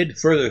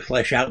further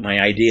flesh out my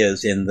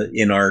ideas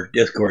in our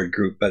Discord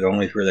group, but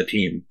only for the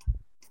team.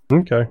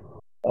 Okay.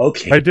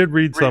 I did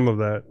read some of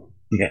that.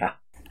 Yeah.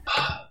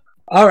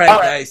 All right,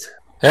 guys.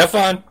 Have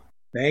fun.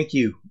 Thank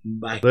you.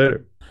 Bye.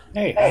 Later.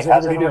 Hey, how's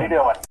everybody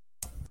doing?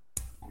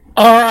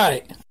 All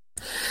right.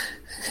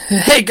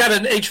 Hey, got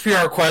an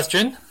HPR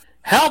question.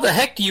 How the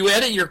heck do you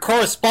edit your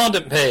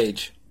correspondent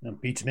page?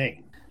 That beats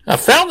me. I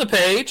found the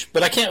page,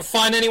 but I can't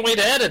find any way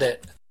to edit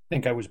it. I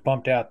think I was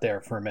bumped out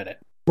there for a minute.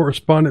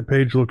 Correspondent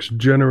page looks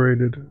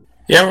generated.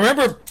 Yeah, I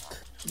remember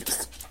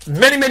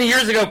many, many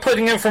years ago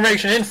putting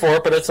information in for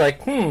it, but it's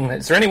like,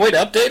 is there any way to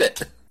update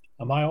it?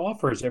 Am I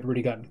off, or has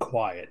everybody gotten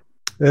quiet?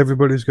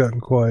 Everybody's gotten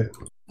quiet.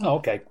 Oh,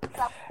 okay.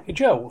 Hey,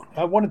 Joe,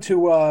 I wanted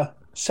to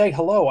say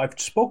hello. I've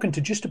spoken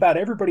to just about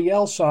everybody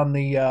else on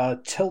the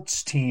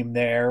Tilts team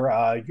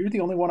there. You're the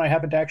only one I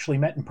haven't actually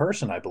met in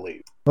person, I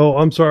believe. Oh,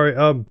 I'm sorry.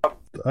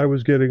 I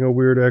was getting a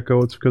weird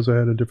echo. It's because I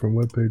had a different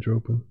webpage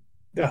open.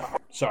 Oh,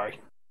 sorry.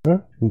 Huh?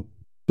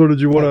 So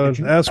did you want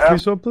to ask me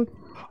something?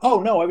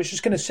 Oh, no, I was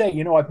just going to say,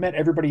 I've met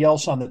everybody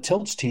else on the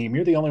Tilts team.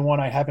 You're the only one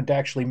I haven't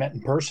actually met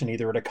in person,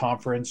 either at a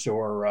conference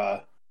or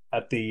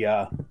at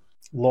the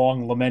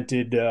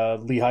long-lamented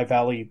Lehigh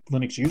Valley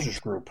Linux Users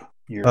Group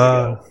years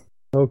ago.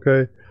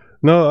 Okay.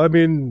 No, I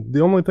mean,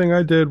 the only thing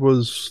I did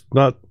was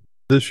not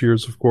this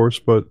year's, of course,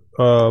 but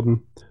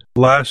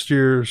last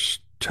year's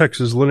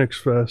Texas Linux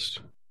Fest.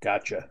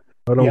 Gotcha.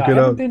 I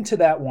haven't been to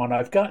that one.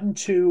 I've gotten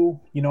to,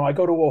 I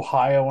go to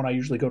Ohio and I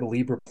usually go to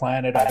Libre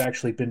Planet. I've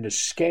actually been to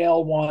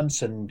Scale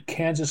once and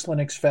Kansas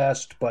Linux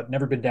Fest, but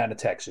never been down to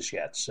Texas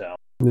yet. So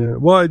yeah,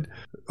 well,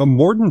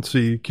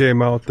 Mortency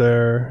came out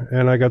there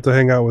and I got to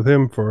hang out with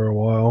him for a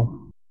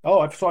while. Oh,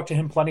 I've talked to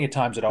him plenty of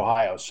times at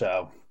Ohio.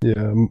 So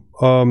yeah,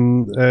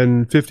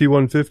 and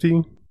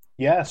 5150.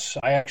 Yes,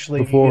 I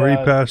actually he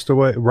passed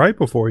away. Right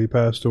before he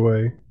passed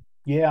away.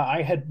 Yeah,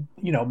 I had,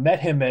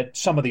 met him at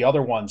some of the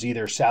other ones,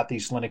 either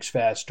Southeast Linux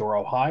Fest or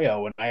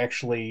Ohio, and I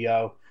actually,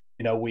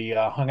 we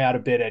hung out a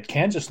bit at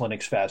Kansas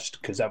Linux Fest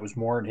because that was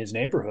more in his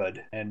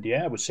neighborhood, and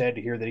yeah, it was sad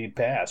to hear that he'd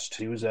passed.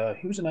 He was a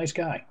nice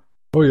guy.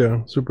 Oh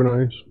yeah, super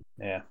nice.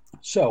 Yeah.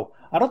 So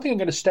I don't think I'm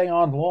going to stay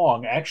on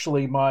long.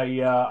 Actually,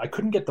 I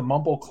couldn't get the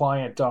Mumble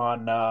client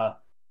on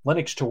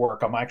Linux to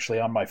work. I'm actually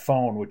on my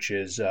phone, which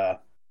is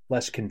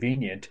less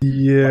convenient.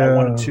 Yeah. But I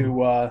wanted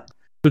to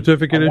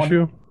certificate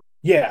issue.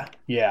 Yeah.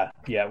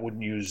 It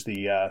wouldn't use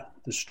the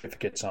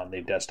certificates on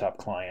the desktop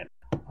client.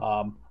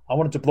 I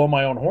wanted to blow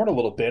my own horn a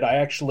little bit. I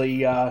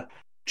actually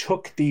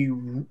took the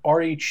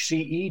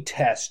RHCE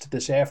test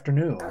this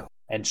afternoon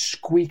and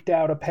squeaked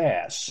out a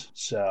pass.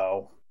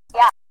 So,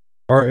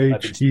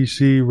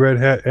 RHEC, Red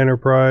Hat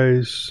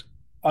Enterprise.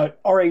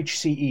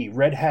 RHCE,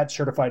 Red Hat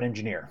Certified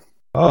Engineer.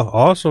 Oh,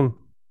 awesome!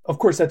 Of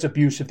course, that's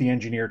abuse of the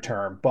engineer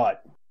term,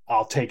 but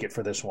I'll take it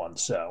for this one.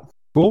 So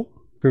cool.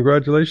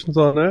 Congratulations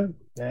on that.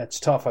 Yeah, it's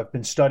tough. I've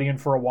been studying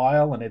for a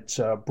while, and it's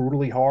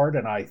brutally hard,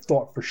 and I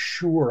thought for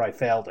sure I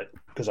failed it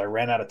because I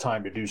ran out of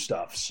time to do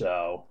stuff.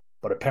 So,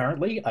 but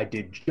apparently I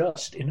did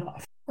just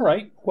enough. All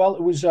right. Well,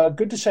 it was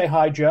good to say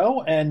hi,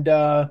 Joe, and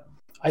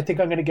I think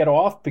I'm going to get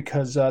off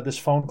because this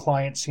phone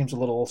client seems a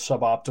little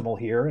suboptimal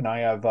here, and I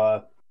have.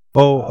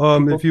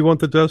 If you want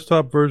the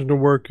desktop version to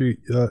work,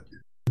 the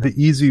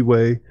easy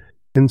way,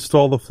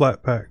 install the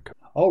Flatpak.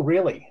 Oh,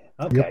 really?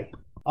 Okay. Yep.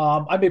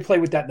 I may play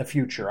with that in the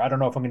future. I don't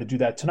know if I'm going to do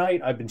that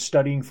tonight. I've been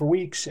studying for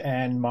weeks,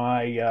 and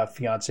my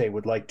fiance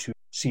would like to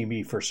see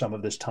me for some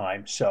of this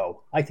time.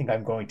 So I think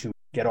I'm going to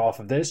get off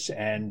of this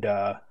and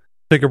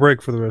take a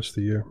break for the rest of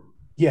the year.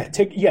 Yeah,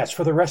 yes,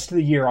 for the rest of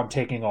the year I'm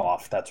taking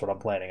off. That's what I'm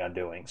planning on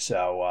doing.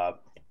 So,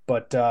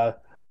 but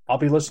I'll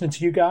be listening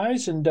to you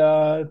guys and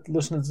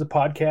listening to the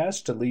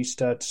podcast, at least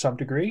to some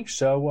degree.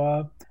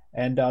 So,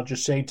 and I'll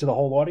just say to the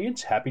whole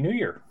audience, Happy New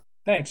Year.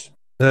 Thanks.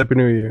 Happy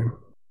New Year.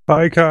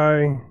 Hi,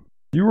 Kai.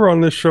 You were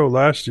on this show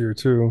last year,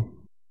 too.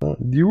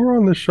 You were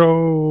on the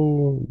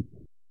show,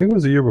 I think it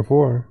was the year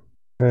before.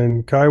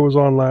 And Kai was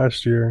on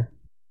last year.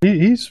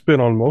 He's been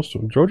on most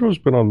of them. JoJo's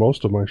been on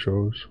most of my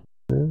shows.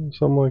 Yeah,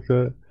 something like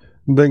that.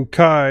 And then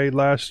Kai,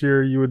 last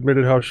year, you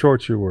admitted how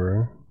short you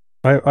were.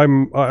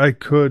 I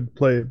could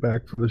play it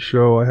back for the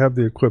show. I have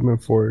the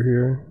equipment for it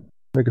here.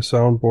 Make a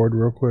soundboard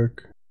real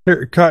quick.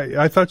 Here, Kai,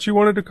 I thought you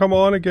wanted to come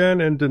on again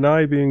and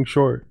deny being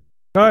short.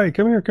 Kai,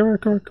 come here.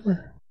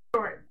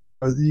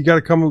 You got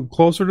to come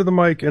closer to the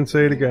mic and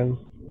say it again.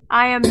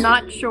 I am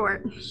not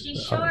short.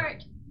 She's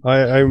short.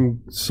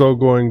 I'm so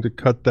going to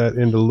cut that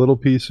into little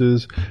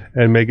pieces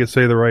and make it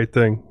say the right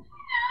thing.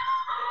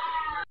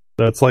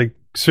 That's like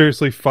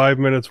seriously 5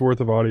 minutes worth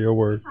of audio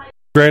work.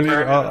 Granted,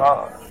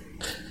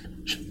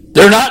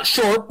 they're not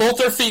short. Both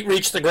their feet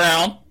reach the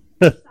ground.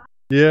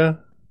 Yeah.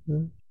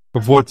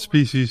 Of what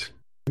species?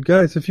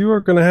 Guys, if you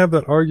are going to have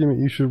that argument,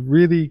 you should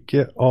really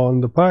get on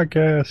the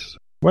podcast.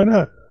 Why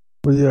not?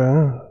 Well,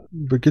 yeah.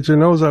 But get your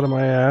nose out of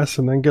my ass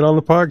and then get on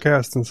the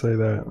podcast and say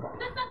that.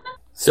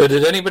 So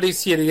did anybody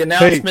see the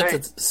announcement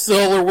that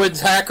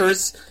SolarWinds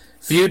hackers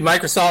viewed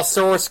Microsoft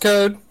source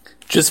code?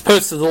 Just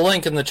posted the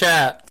link in the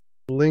chat.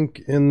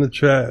 Link in the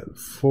chat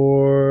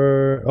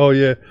for... Oh,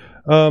 yeah.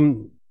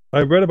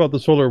 I read about the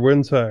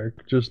SolarWinds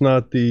hack, just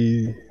not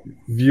the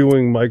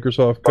viewing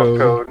Microsoft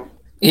code.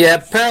 Yeah,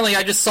 apparently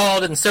I just saw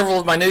it in several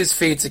of my news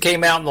feeds. It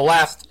came out in the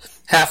last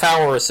half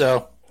hour or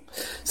so.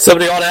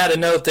 Somebody ought to add a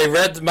note. They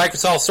read the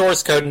Microsoft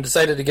source code and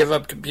decided to give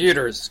up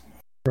computers.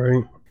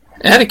 Right.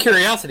 Out of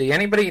curiosity,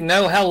 anybody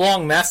know how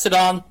long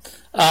Mastodon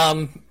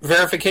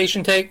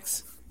verification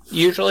takes,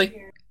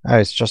 usually?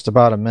 It's just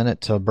about a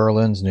minute till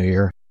Berlin's New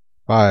Year.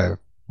 5,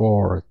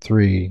 4,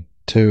 3,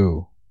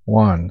 2,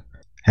 1.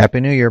 Happy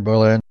New Year,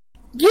 Berlin.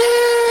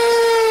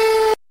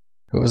 Yeah!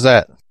 Who was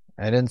that?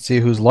 I didn't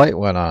see whose light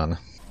went on.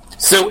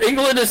 So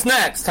England is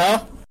next,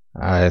 huh?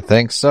 I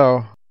think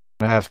so.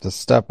 I have to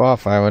step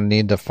off. I would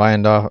need to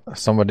find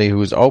somebody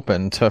who's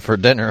open for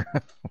dinner.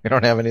 We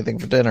don't have anything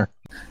for dinner.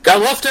 Got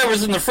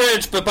leftovers in the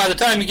fridge, but by the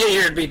time you get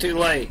here, it'd be too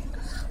late.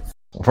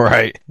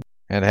 Right.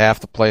 And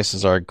half the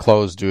places are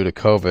closed due to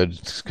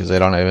COVID because they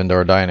don't have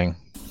indoor dining.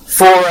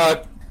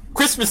 For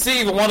Christmas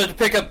Eve, I wanted to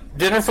pick up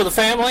dinner for the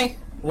family.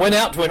 Went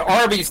out to an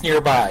Arby's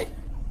nearby.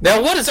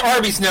 Now, what is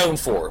Arby's known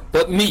for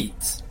but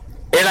meats?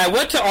 And I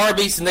went to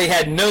Arby's and they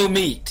had no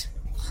meat.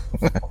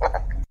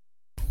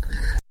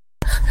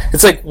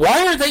 It's like,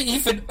 why are they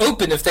even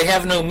open if they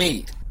have no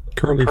meat?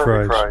 Curly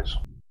fries.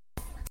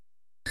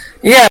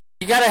 Yeah,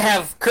 you gotta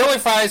have curly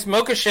fries,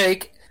 mocha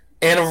shake,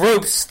 and a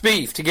roast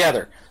beef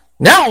together.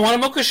 Now I want a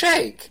mocha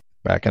shake.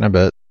 Back in a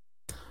bit.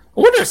 I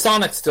wonder if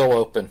Sonic's still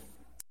open.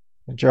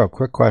 Hey, Joe,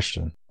 quick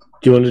question.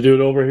 Do you want to do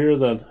it over here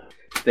then?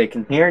 They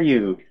can hear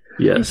you.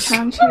 Yes. You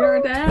can't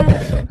hear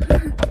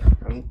that.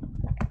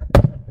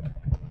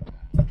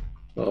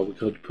 Oh, we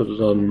could put it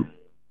on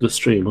the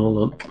stream.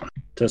 Hold on.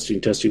 Testing,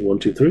 1,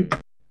 2, 3.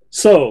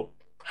 So,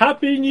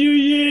 Happy New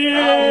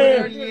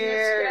Year! Oh, New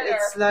Year!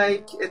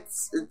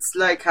 It's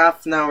like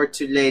half an hour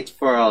too late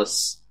for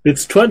us.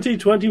 It's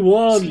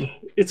 2021.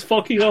 It's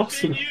fucking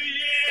awesome.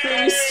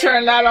 Please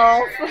turn that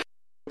off.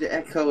 The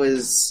echo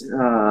is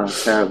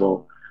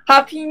terrible.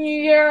 Happy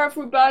New Year,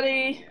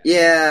 everybody!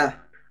 Yeah.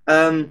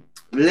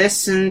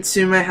 Listen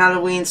to my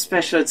Halloween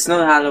special. It's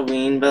not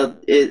Halloween,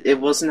 but it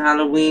wasn't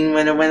Halloween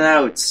when it went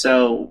out,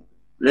 so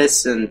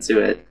listen to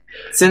it.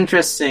 It's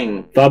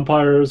interesting.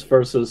 Vampires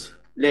versus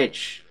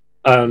Lich.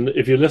 And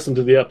if you listen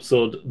to the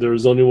episode, there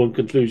is only one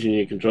conclusion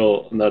you can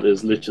draw, and that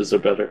is liches are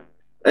better.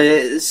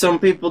 Some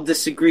people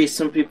disagree.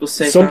 Some people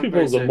say some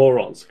people are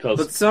morons.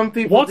 But some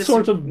people. What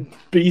sort of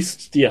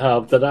beast do you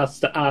have that has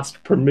to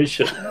ask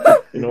permission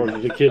in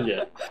order to kill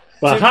you?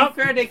 Well, to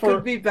be fair, they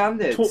could be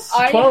bandits.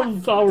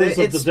 12 hours of the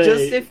day. It's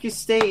just if you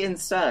stay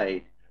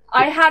inside.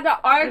 I had an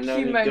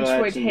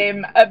argument with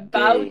him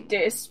about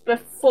this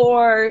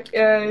before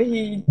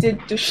he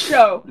did the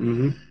show.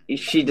 Mm-hmm.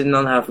 She did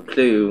not have a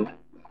clue.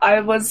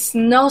 I was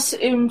not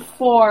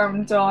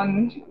informed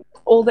on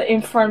all the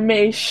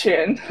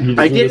information.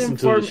 I did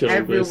inform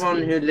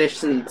everyone who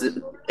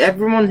listened.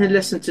 Everyone who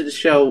listened to the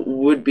show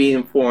would be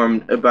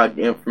informed about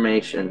the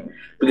information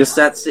because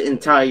that's the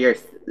entire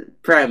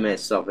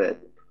premise of it.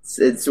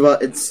 That's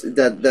what. That's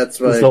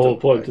the whole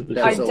point of the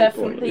show. I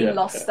definitely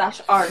lost that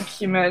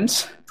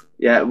argument.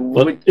 Yeah,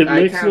 but it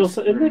makes no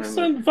sense. It makes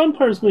sense.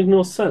 Vampires make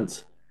no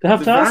sense. They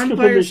have to ask your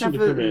permission to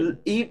come in.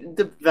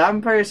 The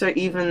vampires are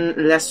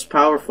even less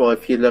powerful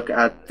if you look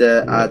at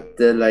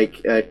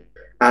the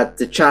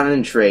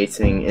challenge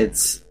rating.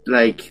 It's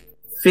like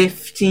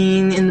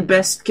 15 in the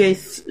best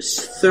case,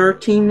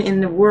 13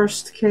 in the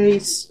worst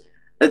case.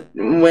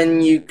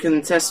 When you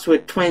contest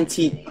with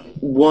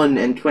 21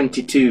 and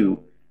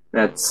 22,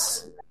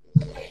 that's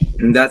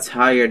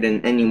higher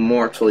than any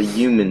mortal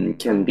human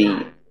can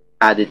be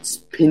at its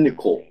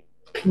pinnacle.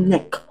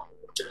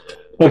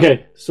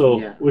 Okay,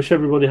 so wish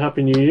everybody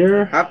Happy New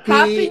Year.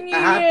 Happy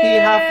half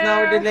an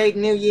hour delayed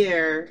New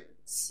Year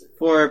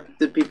for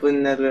the people in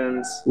the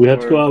Netherlands. We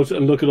had to go out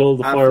and look at all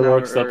the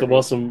fireworks that there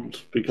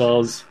wasn't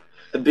because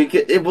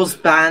it was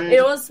banned.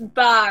 It was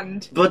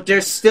banned. But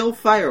there's still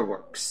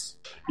fireworks.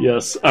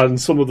 Yes,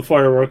 and some of the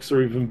fireworks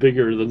are even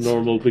bigger than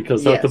normal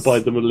because they have to buy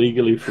them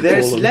illegally from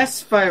There's Poland.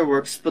 less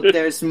fireworks, but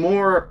there's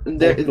more.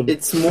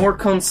 It's more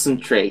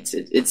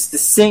concentrated. It's the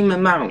same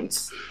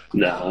amount.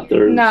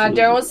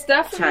 There was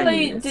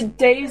definitely the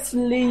days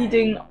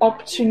leading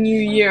up to New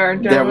Year.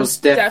 There was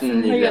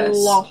definitely a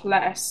lot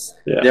less.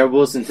 Yeah. There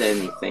wasn't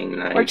anything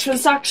which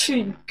was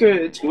actually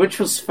good. Which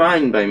was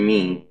fine by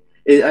me.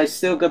 I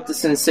still got the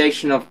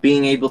sensation of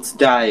being able to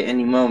die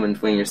any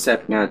moment when you're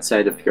stepping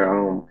outside of your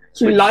home.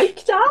 You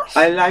like that?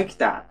 I like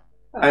that.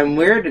 I'm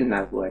weird in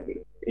that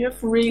way. You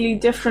have really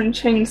different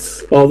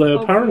things. Although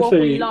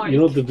apparently,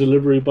 the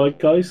delivery bike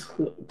guys.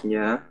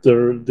 Yeah.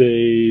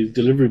 The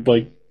delivery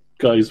bike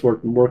guys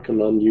weren't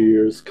working on New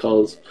Year's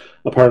because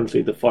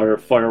apparently they fire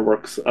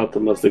fireworks at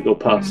them as they go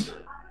past.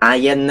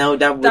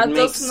 That would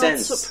make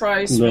sense. That does not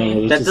surprise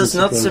me. That does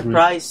not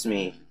surprise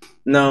me.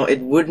 No, it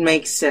would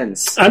make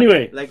sense.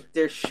 Anyway. Like,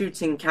 they're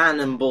shooting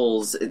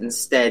cannonballs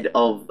instead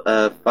of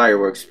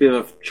fireworks. People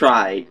have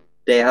tried.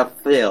 They have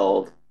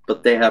failed,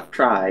 but they have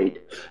tried.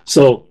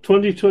 So,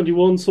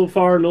 2021 so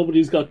far,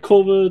 nobody's got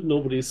COVID,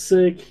 nobody's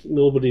sick,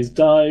 nobody's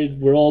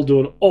died. We're all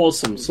doing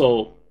awesome,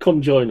 so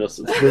come join us.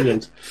 It's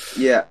brilliant.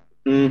 Yeah.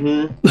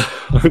 Mm-hmm.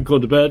 I'm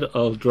going to bed.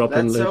 I'll drop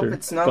in later. Let's hope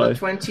it's not a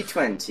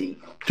 2020. Do you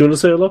want to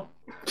say hello?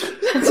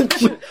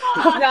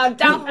 No,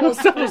 that was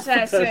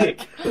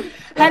pathetic.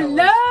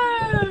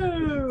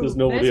 Hello! There's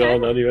nobody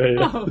on anyway.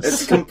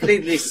 It's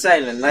completely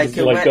silent. Like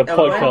that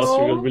podcast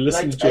we're going to be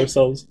listening to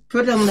ourselves.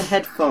 Put on the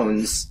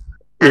headphones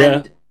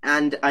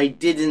and I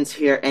didn't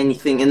hear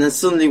anything. And then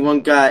suddenly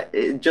one guy,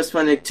 just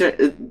when I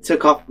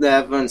took off the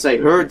headphones, I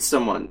heard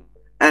someone.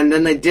 And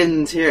then I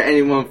didn't hear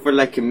anyone for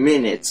like a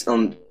minute.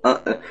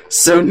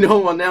 So no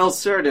one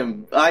else heard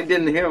him. I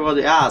didn't hear what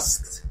he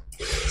asked.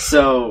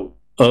 So...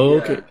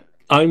 okay.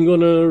 I'm going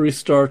to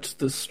restart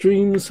the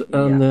streams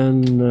and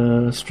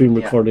then stream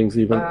recordings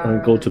even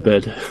and go to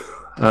bed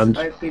and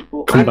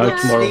come back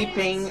tomorrow.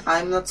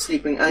 I'm not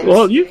sleeping.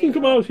 You can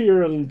come out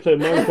here and play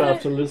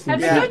Minecraft and listen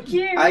to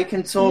me. I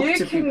can talk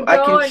to people.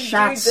 I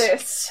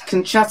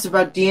can chat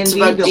about D&D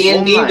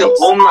the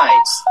whole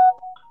night.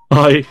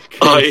 Hi,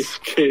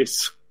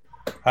 Case.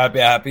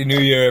 Happy New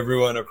Year,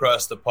 everyone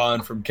across the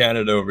pond from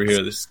Canada over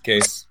here. This is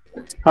Case.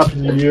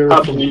 Happy New Year.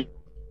 Happy New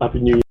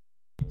Year.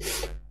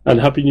 And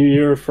Happy New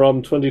Year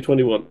from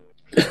 2021.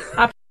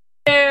 Happy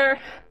New Year.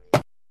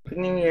 Happy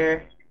New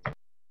Year.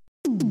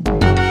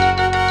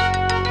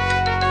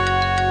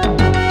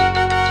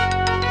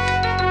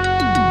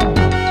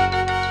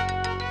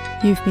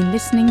 You've been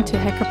listening to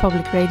Hacker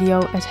Public Radio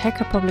at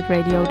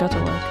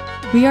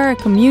hackerpublicradio.org. We are a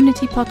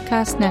community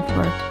podcast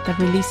network that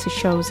releases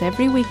shows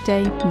every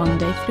weekday,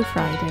 Monday through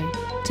Friday.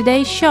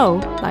 Today's show,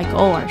 like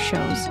all our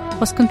shows,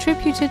 was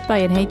contributed by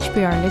an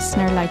HPR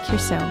listener like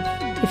yourself.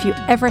 If you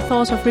ever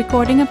thought of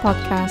recording a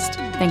podcast,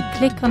 then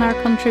click on our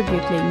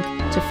contribute link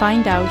to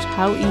find out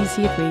how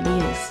easy it really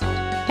is.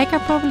 Hacker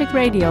Public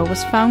Radio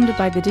was founded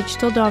by the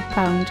Digital Dog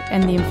Pound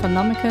and the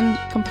Infonomicon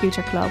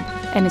Computer Club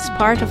and is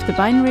part of the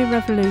binary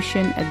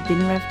revolution at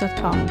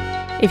binrev.com.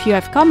 If you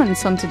have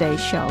comments on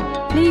today's show,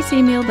 please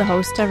email the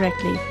host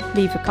directly,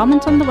 leave a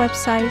comment on the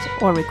website,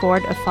 or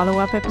record a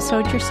follow-up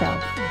episode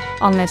yourself.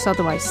 Unless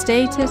otherwise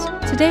stated,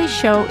 today's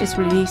show is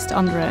released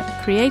under a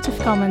Creative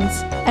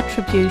Commons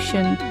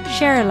Attribution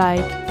Share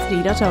Alike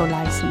 3.0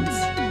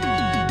 license.